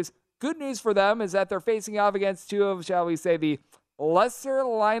command issues. Good news for them is that they're facing off against two of, shall we say, the lesser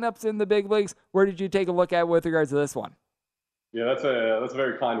lineups in the big leagues. Where did you take a look at with regards to this one? Yeah, that's a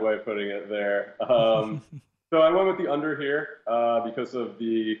very kind way of putting it there. So I went with the under here because of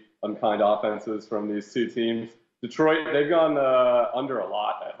the unkind offenses from these two teams. Detroit, they've gone under a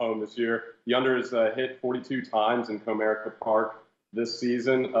lot at home this year. The under is hit 42 times in Comerica Park this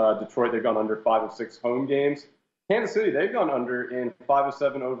season. Detroit, they've gone under 5 of 6 home games. Kansas City, they've gone under in 5 of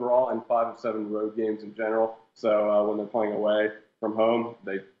 7 overall and 5 of 7 road games in general. So when they're playing away from home,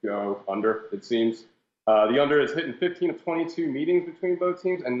 they go under, it seems. The under is hit in 15 of 22 meetings between both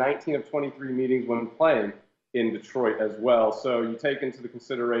teams and 19 of 23 meetings when playing in Detroit as well. So you take into the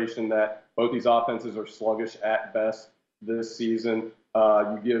consideration that both these offenses are sluggish at best this season.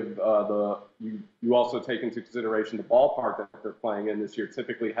 You also take into consideration the ballpark that they're playing in this year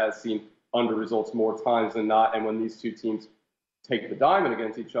typically has seen under results more times than not. And when these two teams take the diamond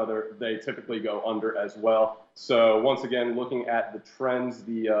against each other, they typically go under as well. So once again, looking at the trends,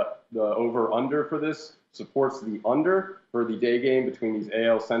 the over-under for this supports the under for the day game between these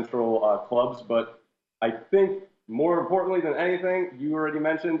AL Central clubs. But I think more importantly than anything, you already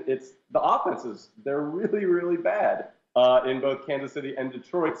mentioned, it's the offenses. They're really, really bad in both Kansas City and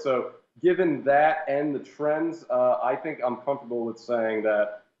Detroit. So given that and the trends, I think I'm comfortable with saying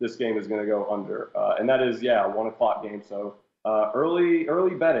that this game is going to go under. And that is, a 1 o'clock game. So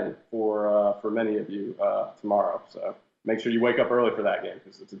early betting for many of you tomorrow. So make sure you wake up early for that game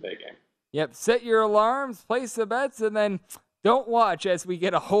because it's a day game. Yep, set your alarms, place the bets, and then don't watch as we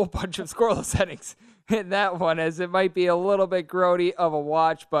get a whole bunch of scoreless innings in that one, as it might be a little bit grody of a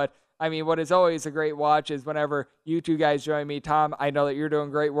watch. But, I mean, what is always a great watch is whenever you two guys join me. Tom, I know that you're doing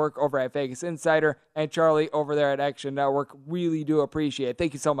great work over at Vegas Insider, and Charlie over there at Action Network. Really do appreciate it.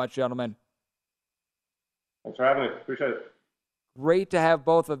 Thank you so much, gentlemen. Thanks for having me. Appreciate it. Great to have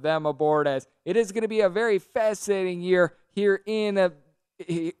both of them aboard, as it is going to be a very fascinating year here in a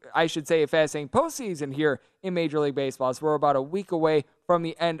fascinating postseason here in Major League Baseball. So we're about a week away from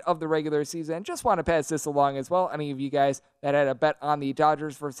the end of the regular season. And just want to pass this along as well. Any of you guys that had a bet on the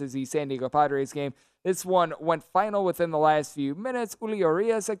Dodgers versus the San Diego Padres game, this one went final within the last few minutes. Julio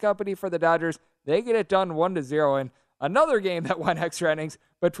Urias and company for the Dodgers. They get it done 1-0. And another game that went extra innings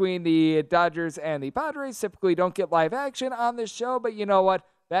between the Dodgers and the Padres. Typically don't get live action on this show, but you know what?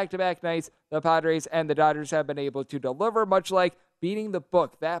 Back-to-back nights, the Padres and the Dodgers have been able to deliver, much like Beating the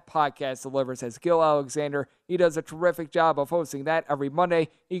Book. That podcast delivers as Gil Alexander. He does a terrific job of hosting that every Monday.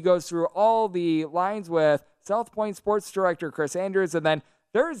 He goes through all the lines with South Point Sports Director Chris Andrews, and then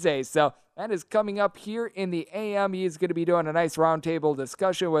Thursday. So that is coming up here in the AM. He is going to be doing a nice roundtable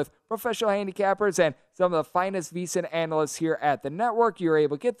discussion with professional handicappers and some of the finest VSiN analysts here at the network. You're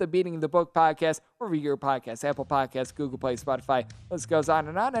able to get the Beating the Book podcast wherever you get your podcasts, Apple Podcasts, Google Play, Spotify. This goes on.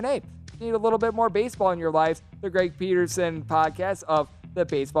 And hey, need a little bit more baseball in your lives, the Greg Peterson podcast of the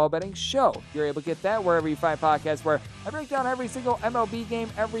Baseball Betting Show. You're able to get that wherever you find podcasts, where I break down every single MLB game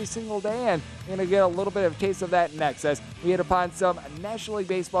every single day, and you're going to get a little bit of a taste of that next as we hit upon some National League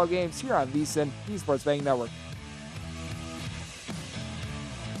Baseball games here on VSiN, the Sports Betting Network.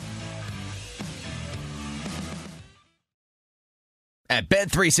 At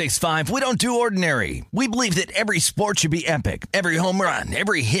Bet365, we don't do ordinary. We believe that every sport should be epic. Every home run,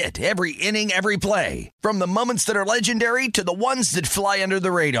 every hit, every inning, every play. From the moments that are legendary to the ones that fly under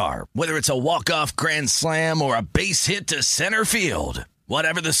the radar. Whether it's a walk-off grand slam or a base hit to center field.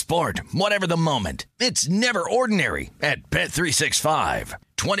 Whatever the sport, whatever the moment. It's never ordinary at Bet365.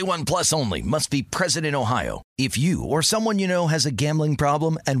 21 plus only. Must be present in Ohio. If you or someone you know has a gambling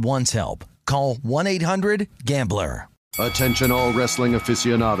problem and wants help, call 1-800-GAMBLER. Attention all wrestling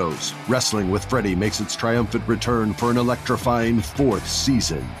aficionados. Wrestling with Freddie makes its triumphant return for an electrifying 4th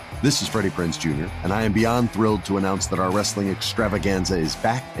season. This is Freddie Prinze Jr., and I am beyond thrilled to announce that our wrestling extravaganza is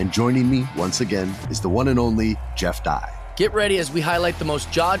back, and joining me once again is the one and only Jeff Dye. Get ready as we highlight the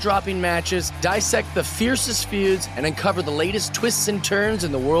most jaw-dropping matches, dissect the fiercest feuds, and uncover the latest twists and turns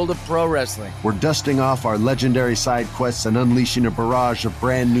in the world of pro wrestling. We're dusting off our legendary side quests and unleashing a barrage of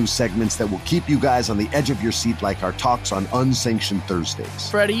brand new segments that will keep you guys on the edge of your seat like our talks on Unsanctioned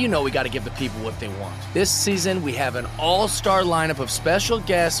Thursdays. Freddie, you know we got to give the people what they want. This season, we have an all-star lineup of special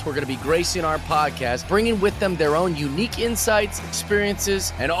guests who are going to be gracing our podcast, bringing with them their own unique insights,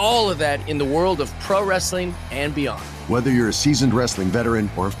 experiences, and all of that in the world of pro wrestling and beyond. Whether you're a seasoned wrestling veteran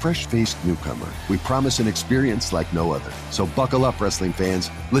or a fresh-faced newcomer, we promise an experience like no other. So buckle up, wrestling fans.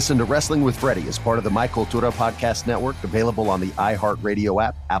 Listen to Wrestling with Freddie as part of the My Cultura Podcast Network, available on the iHeartRadio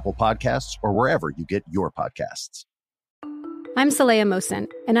app, Apple Podcasts, or wherever you get your podcasts. I'm Saleha Mohsin,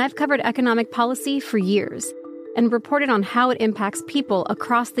 and I've covered economic policy for years and reported on how it impacts people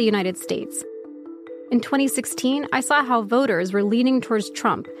across the United States. In 2016, I saw how voters were leaning towards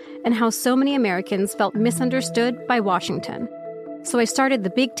Trump and how so many Americans felt misunderstood by Washington. So I started the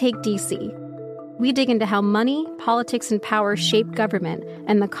Big Take DC. We dig into how money, politics, and power shape government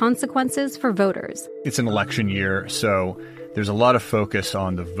and the consequences for voters. It's an election year, so there's a lot of focus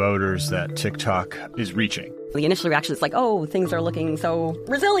on the voters that TikTok is reaching. The initial reaction is like, oh, things are looking so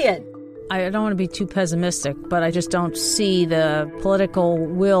resilient. I don't want to be too pessimistic, but I just don't see the political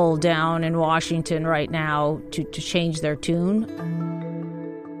will down in Washington right now to change their tune.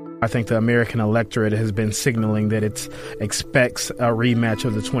 I think the American electorate has been signaling that it expects a rematch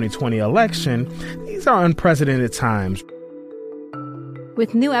of the 2020 election. These are unprecedented times.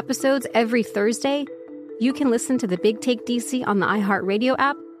 With new episodes every Thursday, you can listen to the Big Take DC on the iHeartRadio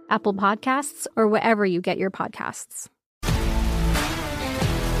app, Apple Podcasts, or wherever you get your podcasts.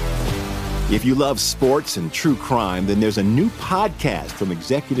 If you love sports and true crime, then there's a new podcast from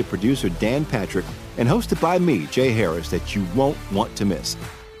executive producer Dan Patrick and hosted by me, Jay Harris, that you won't want to miss.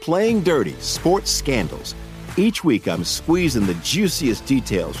 Playing Dirty: Sports Scandals. Each week, I'm squeezing the juiciest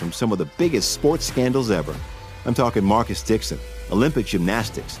details from some of the biggest sports scandals ever. I'm talking Marcus Dixon, Olympic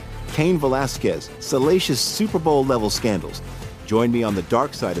gymnastics, Cain Velasquez, salacious Super Bowl-level scandals. Join me on the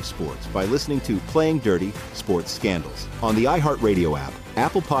dark side of sports by listening to Playing Dirty: Sports Scandals on the iHeartRadio app,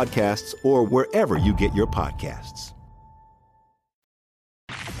 Apple Podcasts, or wherever you get your podcasts.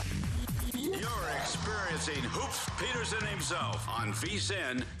 You're experiencing Hoops Peterson himself on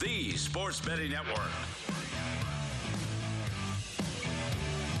VSiN, the Sports Betting Network.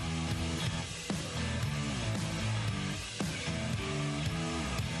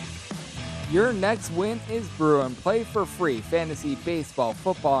 Your next win is brewing. Play for free fantasy baseball,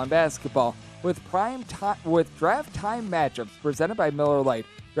 football, and basketball with draft time matchups presented by Miller Lite.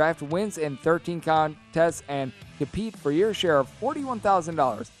 Draft wins in 13 contests and compete for your share of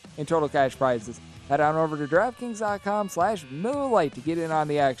 $41,000 in total cash prizes. Head on over to DraftKings.com/Miller Lite to get in on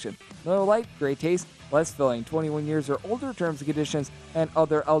the action. Miller Lite, great taste, less filling. 21 years or older. Terms and conditions and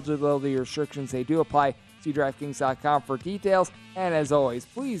other eligibility restrictions, they do apply. See DraftKings.com for details. And as always,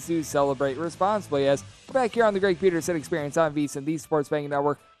 please do celebrate responsibly as we're back here on the Greg Peterson Experience on VSiN, the Sports Betting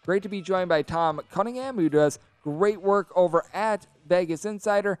Network. Great to be joined by Tom Cunningham, who does great work over at Vegas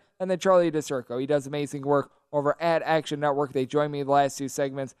Insider, and then Charlie DeCirco. He does amazing work over at Action Network. They joined me in the last two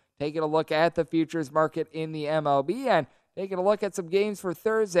segments, taking a look at the futures market in the MLB and taking a look at some games for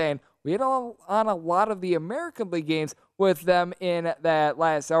Thursday. And we had on a lot of the American League games with them in that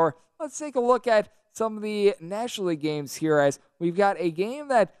last hour. Let's take a look at some of the National League games here, as we've got a game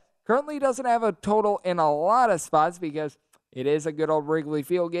that currently doesn't have a total in a lot of spots because it is a good old Wrigley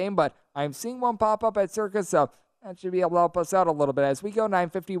Field game, but I'm seeing one pop up at Circa, so that should be able to help us out a little bit as we go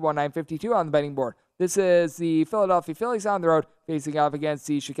 951, 952 on the betting board. This is the Philadelphia Phillies on the road facing off against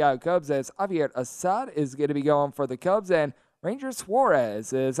the Chicago Cubs, as Javier Assad is going to be going for the Cubs, and Ranger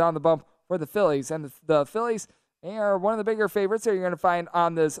Suarez is on the bump for the Phillies. And the Phillies, they are one of the bigger favorites that you're going to find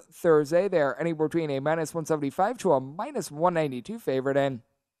on this Thursday. They are anywhere between a -175 to a -192 favorite. And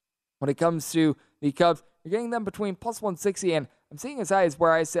when it comes to the Cubs, you're getting them between +160 and I'm seeing as high as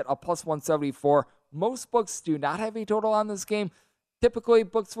where I sit a +174. Most books do not have a total on this game. Typically,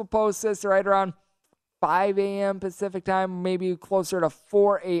 books will post this right around 5 a.m. Pacific time, maybe closer to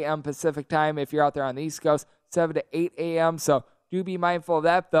 4 a.m. Pacific time if you're out there on the East Coast, 7 to 8 a.m. So do be mindful of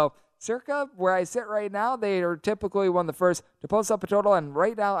that, though. Circa, where I sit right now, they are typically one of the first to post up a total, and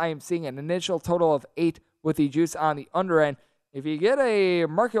right now I am seeing an initial total of 8 with the juice on the under end. If you get a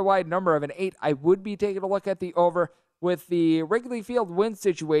market-wide number of an 8, I would be taking a look at the over. With the Wrigley Field wind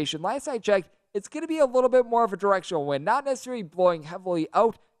situation, last I checked, it's going to be a little bit more of a directional wind, not necessarily blowing heavily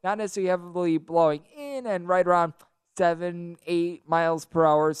out, not necessarily heavily blowing in, and right around 7, 8 miles per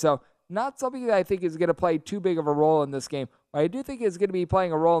hour. So not something that I think is going to play too big of a role in this game. What I do think is going to be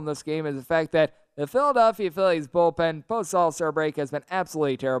playing a role in this game is the fact that the Philadelphia Phillies bullpen post All-Star break has been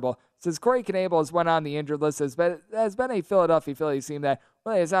absolutely terrible. Since Corey Knebel has went on the injured list, has been a Philadelphia Phillies team that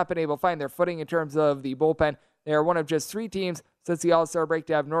really has not been able to find their footing in terms of the bullpen. They are one of just 3 teams since the All-Star break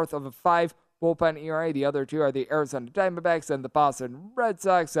to have north of a 5 bullpen ERA. The other 2 are the Arizona Diamondbacks and the Boston Red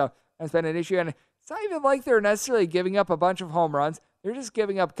Sox. So that's been an issue. And it's not even like they're necessarily giving up a bunch of home runs. They're just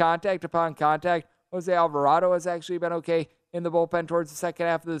giving up contact upon contact. Jose Alvarado has actually been okay in the bullpen towards the second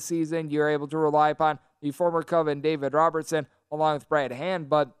half of the season. You're able to rely upon the former Cub and David Robertson along with Brad Hand.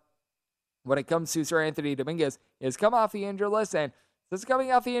 But when it comes to Sir Anthony Dominguez, he has come off the injured list. And since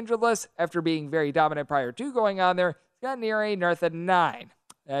coming off the injured list after being very dominant prior to going on there, he's got an ERA north of 9.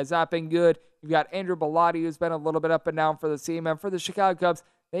 That has not been good. You've got Andrew Bellotti, who's been a little bit up and down for the team. And for the Chicago Cubs,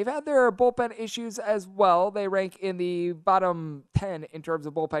 they've had their bullpen issues as well. They rank in the bottom 10 in terms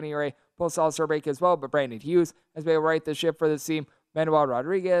of bullpen ERA post All-Star break as well. But Brandon Hughes has been able to right the ship for the team. Manuel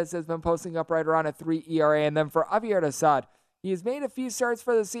Rodriguez has been posting up right around a 3 ERA. And then for Javier Assad, he's made a few starts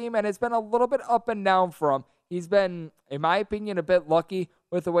for the team, and it's been a little bit up and down for him. He's been, in my opinion, a bit lucky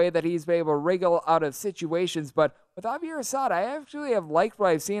with the way that he's been able to wriggle out of situations. But with Javier Assad, I actually have liked what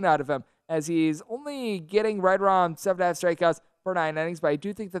I've seen out of him, as he's only getting right around 7.5 strikeouts per 9 innings. But I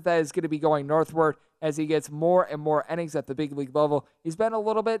do think that is going to be going northward as he gets more and more innings at the big league level. He's been a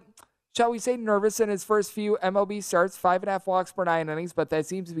little bit, shall we say, nervous in his first few MLB starts, 5.5 walks per 9 innings, but that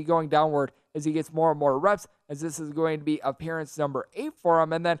seems to be going downward as he gets more and more reps, as this is going to be appearance number 8 for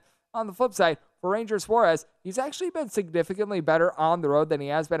him. And then on the flip side, for Ranger Suarez, he's actually been significantly better on the road than he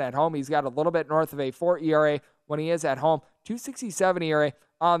has been at home. He's got a little bit north of a 4 ERA when he is at home, 2.67 ERA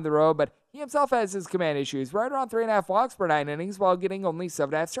on the road, but he himself has his command issues, right around 3.5 walks per 9 innings while getting only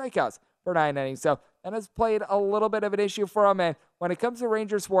 7.5 strikeouts per 9 innings. So that has played a little bit of an issue for him. And when it comes to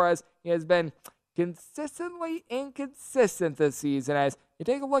Ranger Suarez, he has been consistently inconsistent this season. As you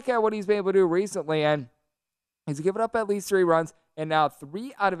take a look at what he's been able to do recently, and he's given up at least 3 runs, and now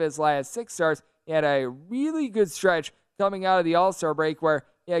 3 out of his last 6 starts. He had a really good stretch coming out of the All-Star break where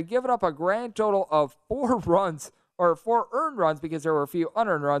he had given up a grand total of 4 runs, or 4 earned runs because there were a few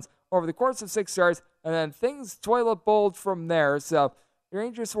unearned runs over the course of 6 starts, and then things toilet bowled from there. So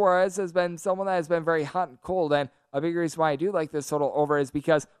Ranger Suarez has been someone that has been very hot and cold, and a big reason why I do like this total over is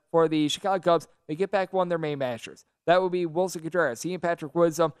because for the Chicago Cubs, they get back one of their main mashers. That would be Wilson Contreras. He and Patrick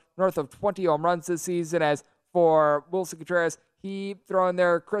Wisdom north of 20 home runs this season. As for Wilson Contreras, he throwing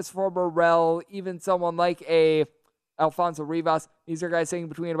there Christopher Morel, even someone like a Alfonso Rivas. These are guys sitting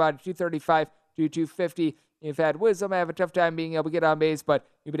between about 235 to 250. You've had Wisdom have a tough time being able to get on base, but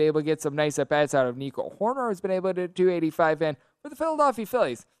you've been able to get some nice at-bats out of Nico Horner, has been able to 285 in. For the Philadelphia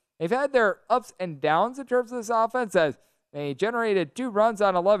Phillies, they've had their ups and downs in terms of this offense, as they generated 2 runs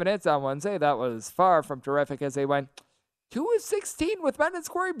on 11 hits on Wednesday. That was far from terrific, as they went 2 of 16 with men in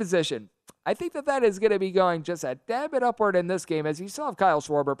scoring position. I think that is going to be going just a dab bit upward in this game, as you still have Kyle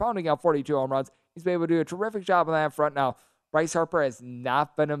Schwarber pounding out 42 home runs. He's been able to do a terrific job on that front. Now, Bryce Harper has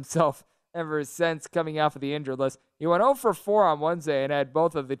not been himself ever since coming off of the injured list. He went 0 for 4 on Wednesday and had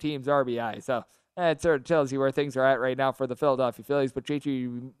both of the team's RBI. So that sort of tells you where things are at right now for the Philadelphia Phillies. But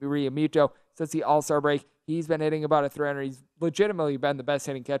JT Realmuto, since the All-Star break, he's been hitting about a 300. He's legitimately been the best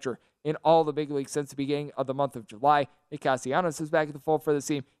hitting catcher in all the big leagues since the beginning of the month of July. Nick Castellanos is back at the fold for the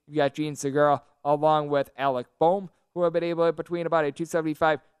team. You've got Gene Segura along with Alec Boehm, who have been able to hit between about a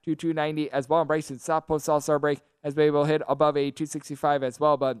 275 to 290 as well. And Bryson Stott post All-Star break has been able to hit above a 265 as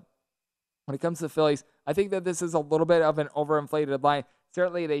well. But when it comes to the Phillies, I think that this is a little bit of an overinflated line.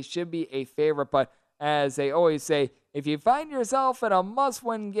 Certainly they should be a favorite, but as they always say, if you find yourself in a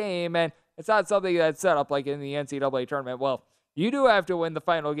must-win game, and it's not something that's set up like in the NCAA tournament, well, you do have to win the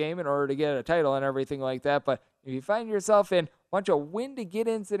final game in order to get a title and everything like that. But if you find yourself in a bunch of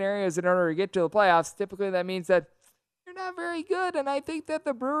win-to-get-in scenarios in order to get to the playoffs, typically that means that you're not very good. And I think that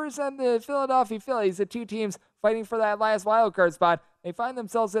the Brewers and the Philadelphia Phillies, the 2 teams fighting for that last wildcard spot, they find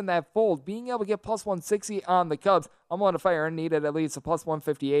themselves in that fold. Being able to get plus 160 on the Cubs, I'm willing to fire and need at least a plus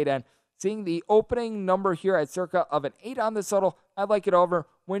 158. And seeing the opening number here at circa of an 8 on the total, I'd like it over.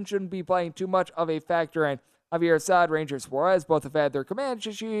 Win shouldn't be playing too much of a factor in. Javier Assad, Ranger Suarez, both have had their command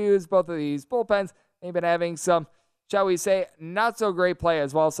issues. Both of these bullpens, they've been having some, shall we say, not so great play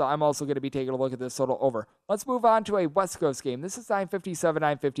as well. So I'm also going to be taking a look at this total over. Let's move on to a West Coast game. This is 9:57,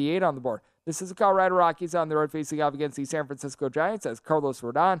 9:58 on the board. This is the Colorado Rockies on the road facing off against the San Francisco Giants as Carlos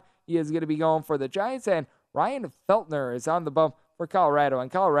Rodon, he is going to be going for the Giants, and Ryan Feltner is on the bump for Colorado.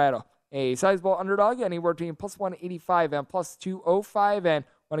 And Colorado, a sizable underdog, anywhere between plus 185 and plus 205. And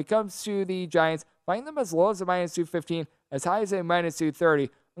when it comes to the Giants, find them as low as a minus 215, as high as a minus 230.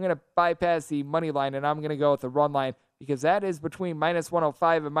 I'm going to bypass the money line, and I'm going to go with the run line because that is between minus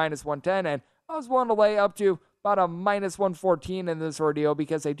 105 and minus 110, and I was willing to lay up to about a minus 114 in this ordeal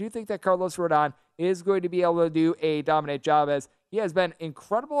because I do think that Carlos Rodon is going to be able to do a dominant job as he has been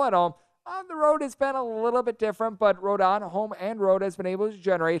incredible at home. On the road, it's been a little bit different, but Rodon, home and road, has been able to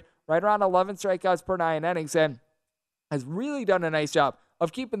generate right around 11 strikeouts per 9 innings and has really done a nice job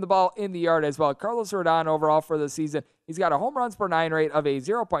of keeping the ball in the yard as well. Carlos Rodon overall for the season, he's got a home runs per 9 rate of a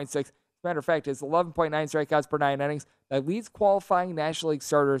 0.6. As a matter of fact, it's 11.9 strikeouts per 9 innings. That leads qualifying National League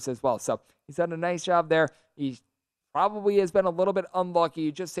starters as well. So he's done a nice job there. He probably has been a little bit unlucky.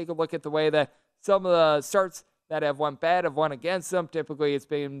 You just take a look at the way that some of the starts that have went bad have won against them. Typically, it's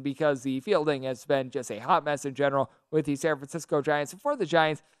been because the fielding has been just a hot mess in general with the San Francisco Giants. And for the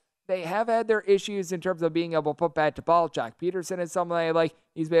Giants, they have had their issues in terms of being able to put bat to ball. Jock Peterson is somebody like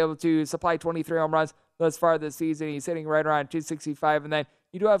he's been able to supply 23 home runs thus far this season. He's hitting right around 265. And then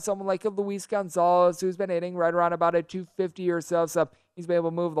you do have someone like a Luis Gonzalez who's been hitting right around about a 250 or so. So he's been able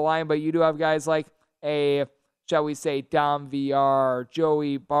to move the line. But you do have guys like shall we say, Dom VR,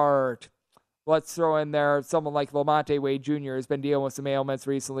 Joey Bart. Let's throw in there someone like Lamonte Wade Jr. has been dealing with some ailments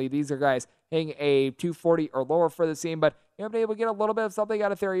recently. These are guys hitting a 240 or lower for the team, but you've been able to get a little bit of something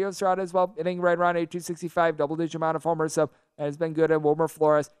out of Theriot Estrada as well, hitting right around a 265 double-digit amount of homers, so that has been good. And Wilmer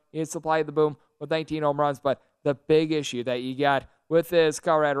Flores, he has supplied the boom with 19 home runs, but the big issue that you got with this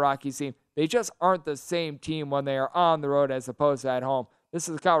Colorado Rockies team, they just aren't the same team when they are on the road as opposed to at home. This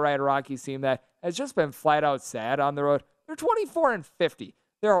is the Colorado Rockies team that has just been flat-out sad on the road. They're 24-50.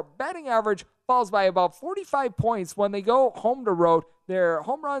 Their batting average falls by about 45 points when they go home to road. Their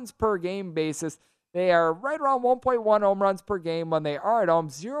home runs per game basis, they are right around 1.1 home runs per game when they are at home,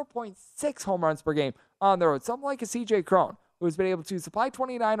 0.6 home runs per game on the road. Something like a CJ Cron, who has been able to supply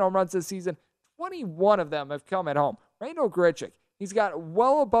 29 home runs this season. 21 of them have come at home. Randal Grichuk, he's got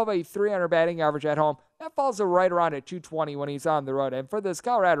well above a 300 batting average at home. That falls right around at 220 when he's on the road. And for this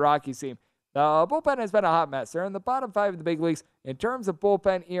Colorado Rockies team, the bullpen has been a hot mess. They're in the bottom 5 of the big leagues. In terms of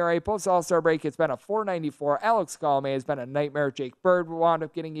bullpen ERA, post-All-Star break, it's been a 4.94. Alex Colomé has been a nightmare. Jake Bird wound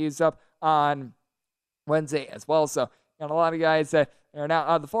up getting used up on Wednesday as well. So, got a lot of guys that are now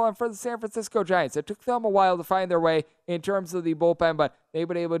on the full line for the San Francisco Giants. It took them a while to find their way in terms of the bullpen, but they've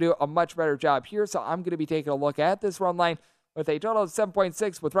been able to do a much better job here. So, I'm going to be taking a look at this run line with a total of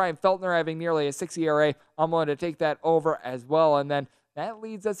 7.6, with Ryan Feltner having nearly a 6 ERA. I'm going to take that over as well. And then that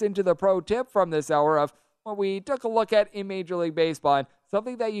leads us into the pro tip from this hour of what we took a look at in Major League Baseball. And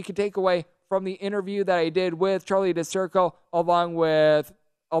something that you can take away from the interview that I did with Charlie DeCirco along with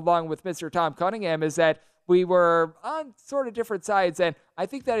Mr. Tom Cunningham is that we were on sort of different sides. And I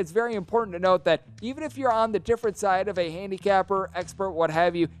think that it's very important to note that even if you're on the different side of a handicapper, expert, what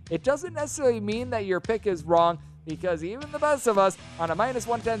have you, it doesn't necessarily mean that your pick is wrong. Because even the best of us, on a minus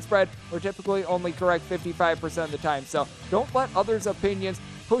 110 spread, we're typically only correct 55% of the time. So don't let others' opinions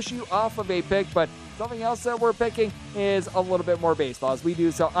push you off of a pick. But something else that we're picking is a little bit more baseball, as we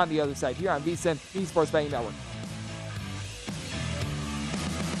do so on the other side here on VSiN, the Sports Betting Network.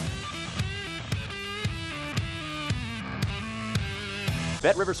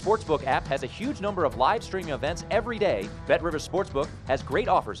 BetRivers Sportsbook app has a huge number of live streaming events every day. BetRivers Sportsbook has great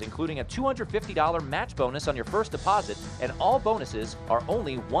offers, including a $250 match bonus on your first deposit, and all bonuses are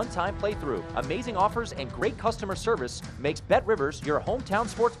only one-time playthrough. Amazing offers and great customer service makes BetRivers your hometown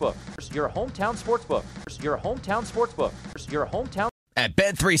sportsbook. Your hometown sportsbook. Your hometown sportsbook. Your hometown. At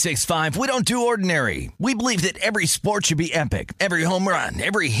Bet365, we don't do ordinary. We believe that every sport should be epic. Every home run,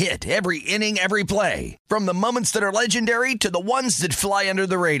 every hit, every inning, every play. From the moments that are legendary to the ones that fly under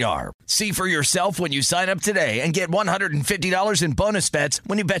the radar. See for yourself when you sign up today and get $150 in bonus bets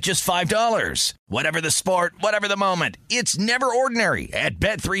when you bet just $5. Whatever the sport, whatever the moment, it's never ordinary at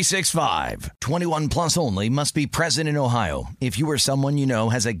Bet365. 21 plus only. Must be present in Ohio. If you or someone you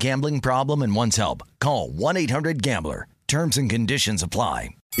know has a gambling problem and wants help, call 1-800-GAMBLER. Terms and conditions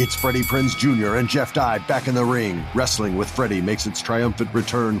apply. It's Freddie Prinze Jr. and Jeff Dye back in the ring. Wrestling with Freddie makes its triumphant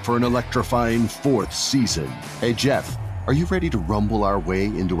return for an electrifying 4th season. Hey, Jeff, are you ready to rumble our way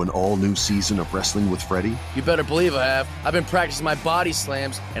into an all-new season of Wrestling with Freddie? You better believe I have. I've been practicing my body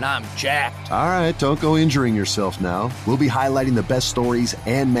slams, and I'm jacked. All right, don't go injuring yourself now. We'll be highlighting the best stories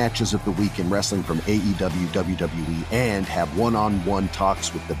and matches of the week in wrestling from AEW, WWE, and have one-on-one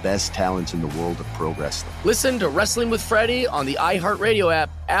talks with the best talents in the world of pro wrestling. Listen to Wrestling with Freddie on the iHeartRadio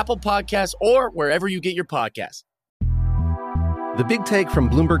app, Apple Podcasts, or wherever you get your podcasts. The Big Take from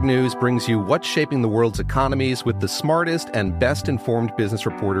Bloomberg News brings you what's shaping the world's economies with the smartest and best-informed business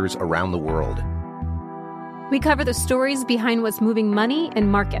reporters around the world. We cover the stories behind what's moving money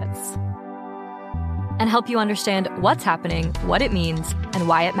and markets, and help you understand what's happening, what it means, and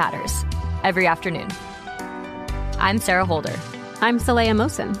why it matters every afternoon. I'm Sarah Holder. I'm Saleha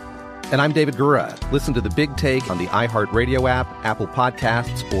Mohsin. And I'm David Gura. Listen to The Big Take on the iHeartRadio app, Apple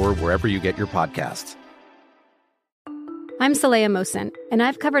Podcasts, or wherever you get your podcasts. I'm Saleha Mohsin, and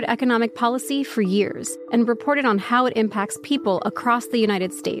I've covered economic policy for years and reported on how it impacts people across the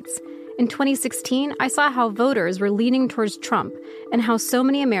United States. In 2016, I saw how voters were leaning towards Trump and how so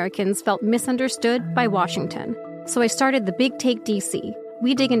many Americans felt misunderstood by Washington. So I started The Big Take DC.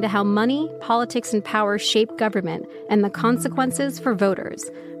 We dig into how money, politics, and power shape government and the consequences for voters.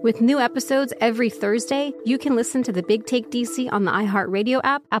 With new episodes every Thursday, you can listen to The Big Take DC on the iHeartRadio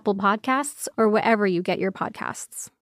app, Apple Podcasts, or wherever you get your podcasts.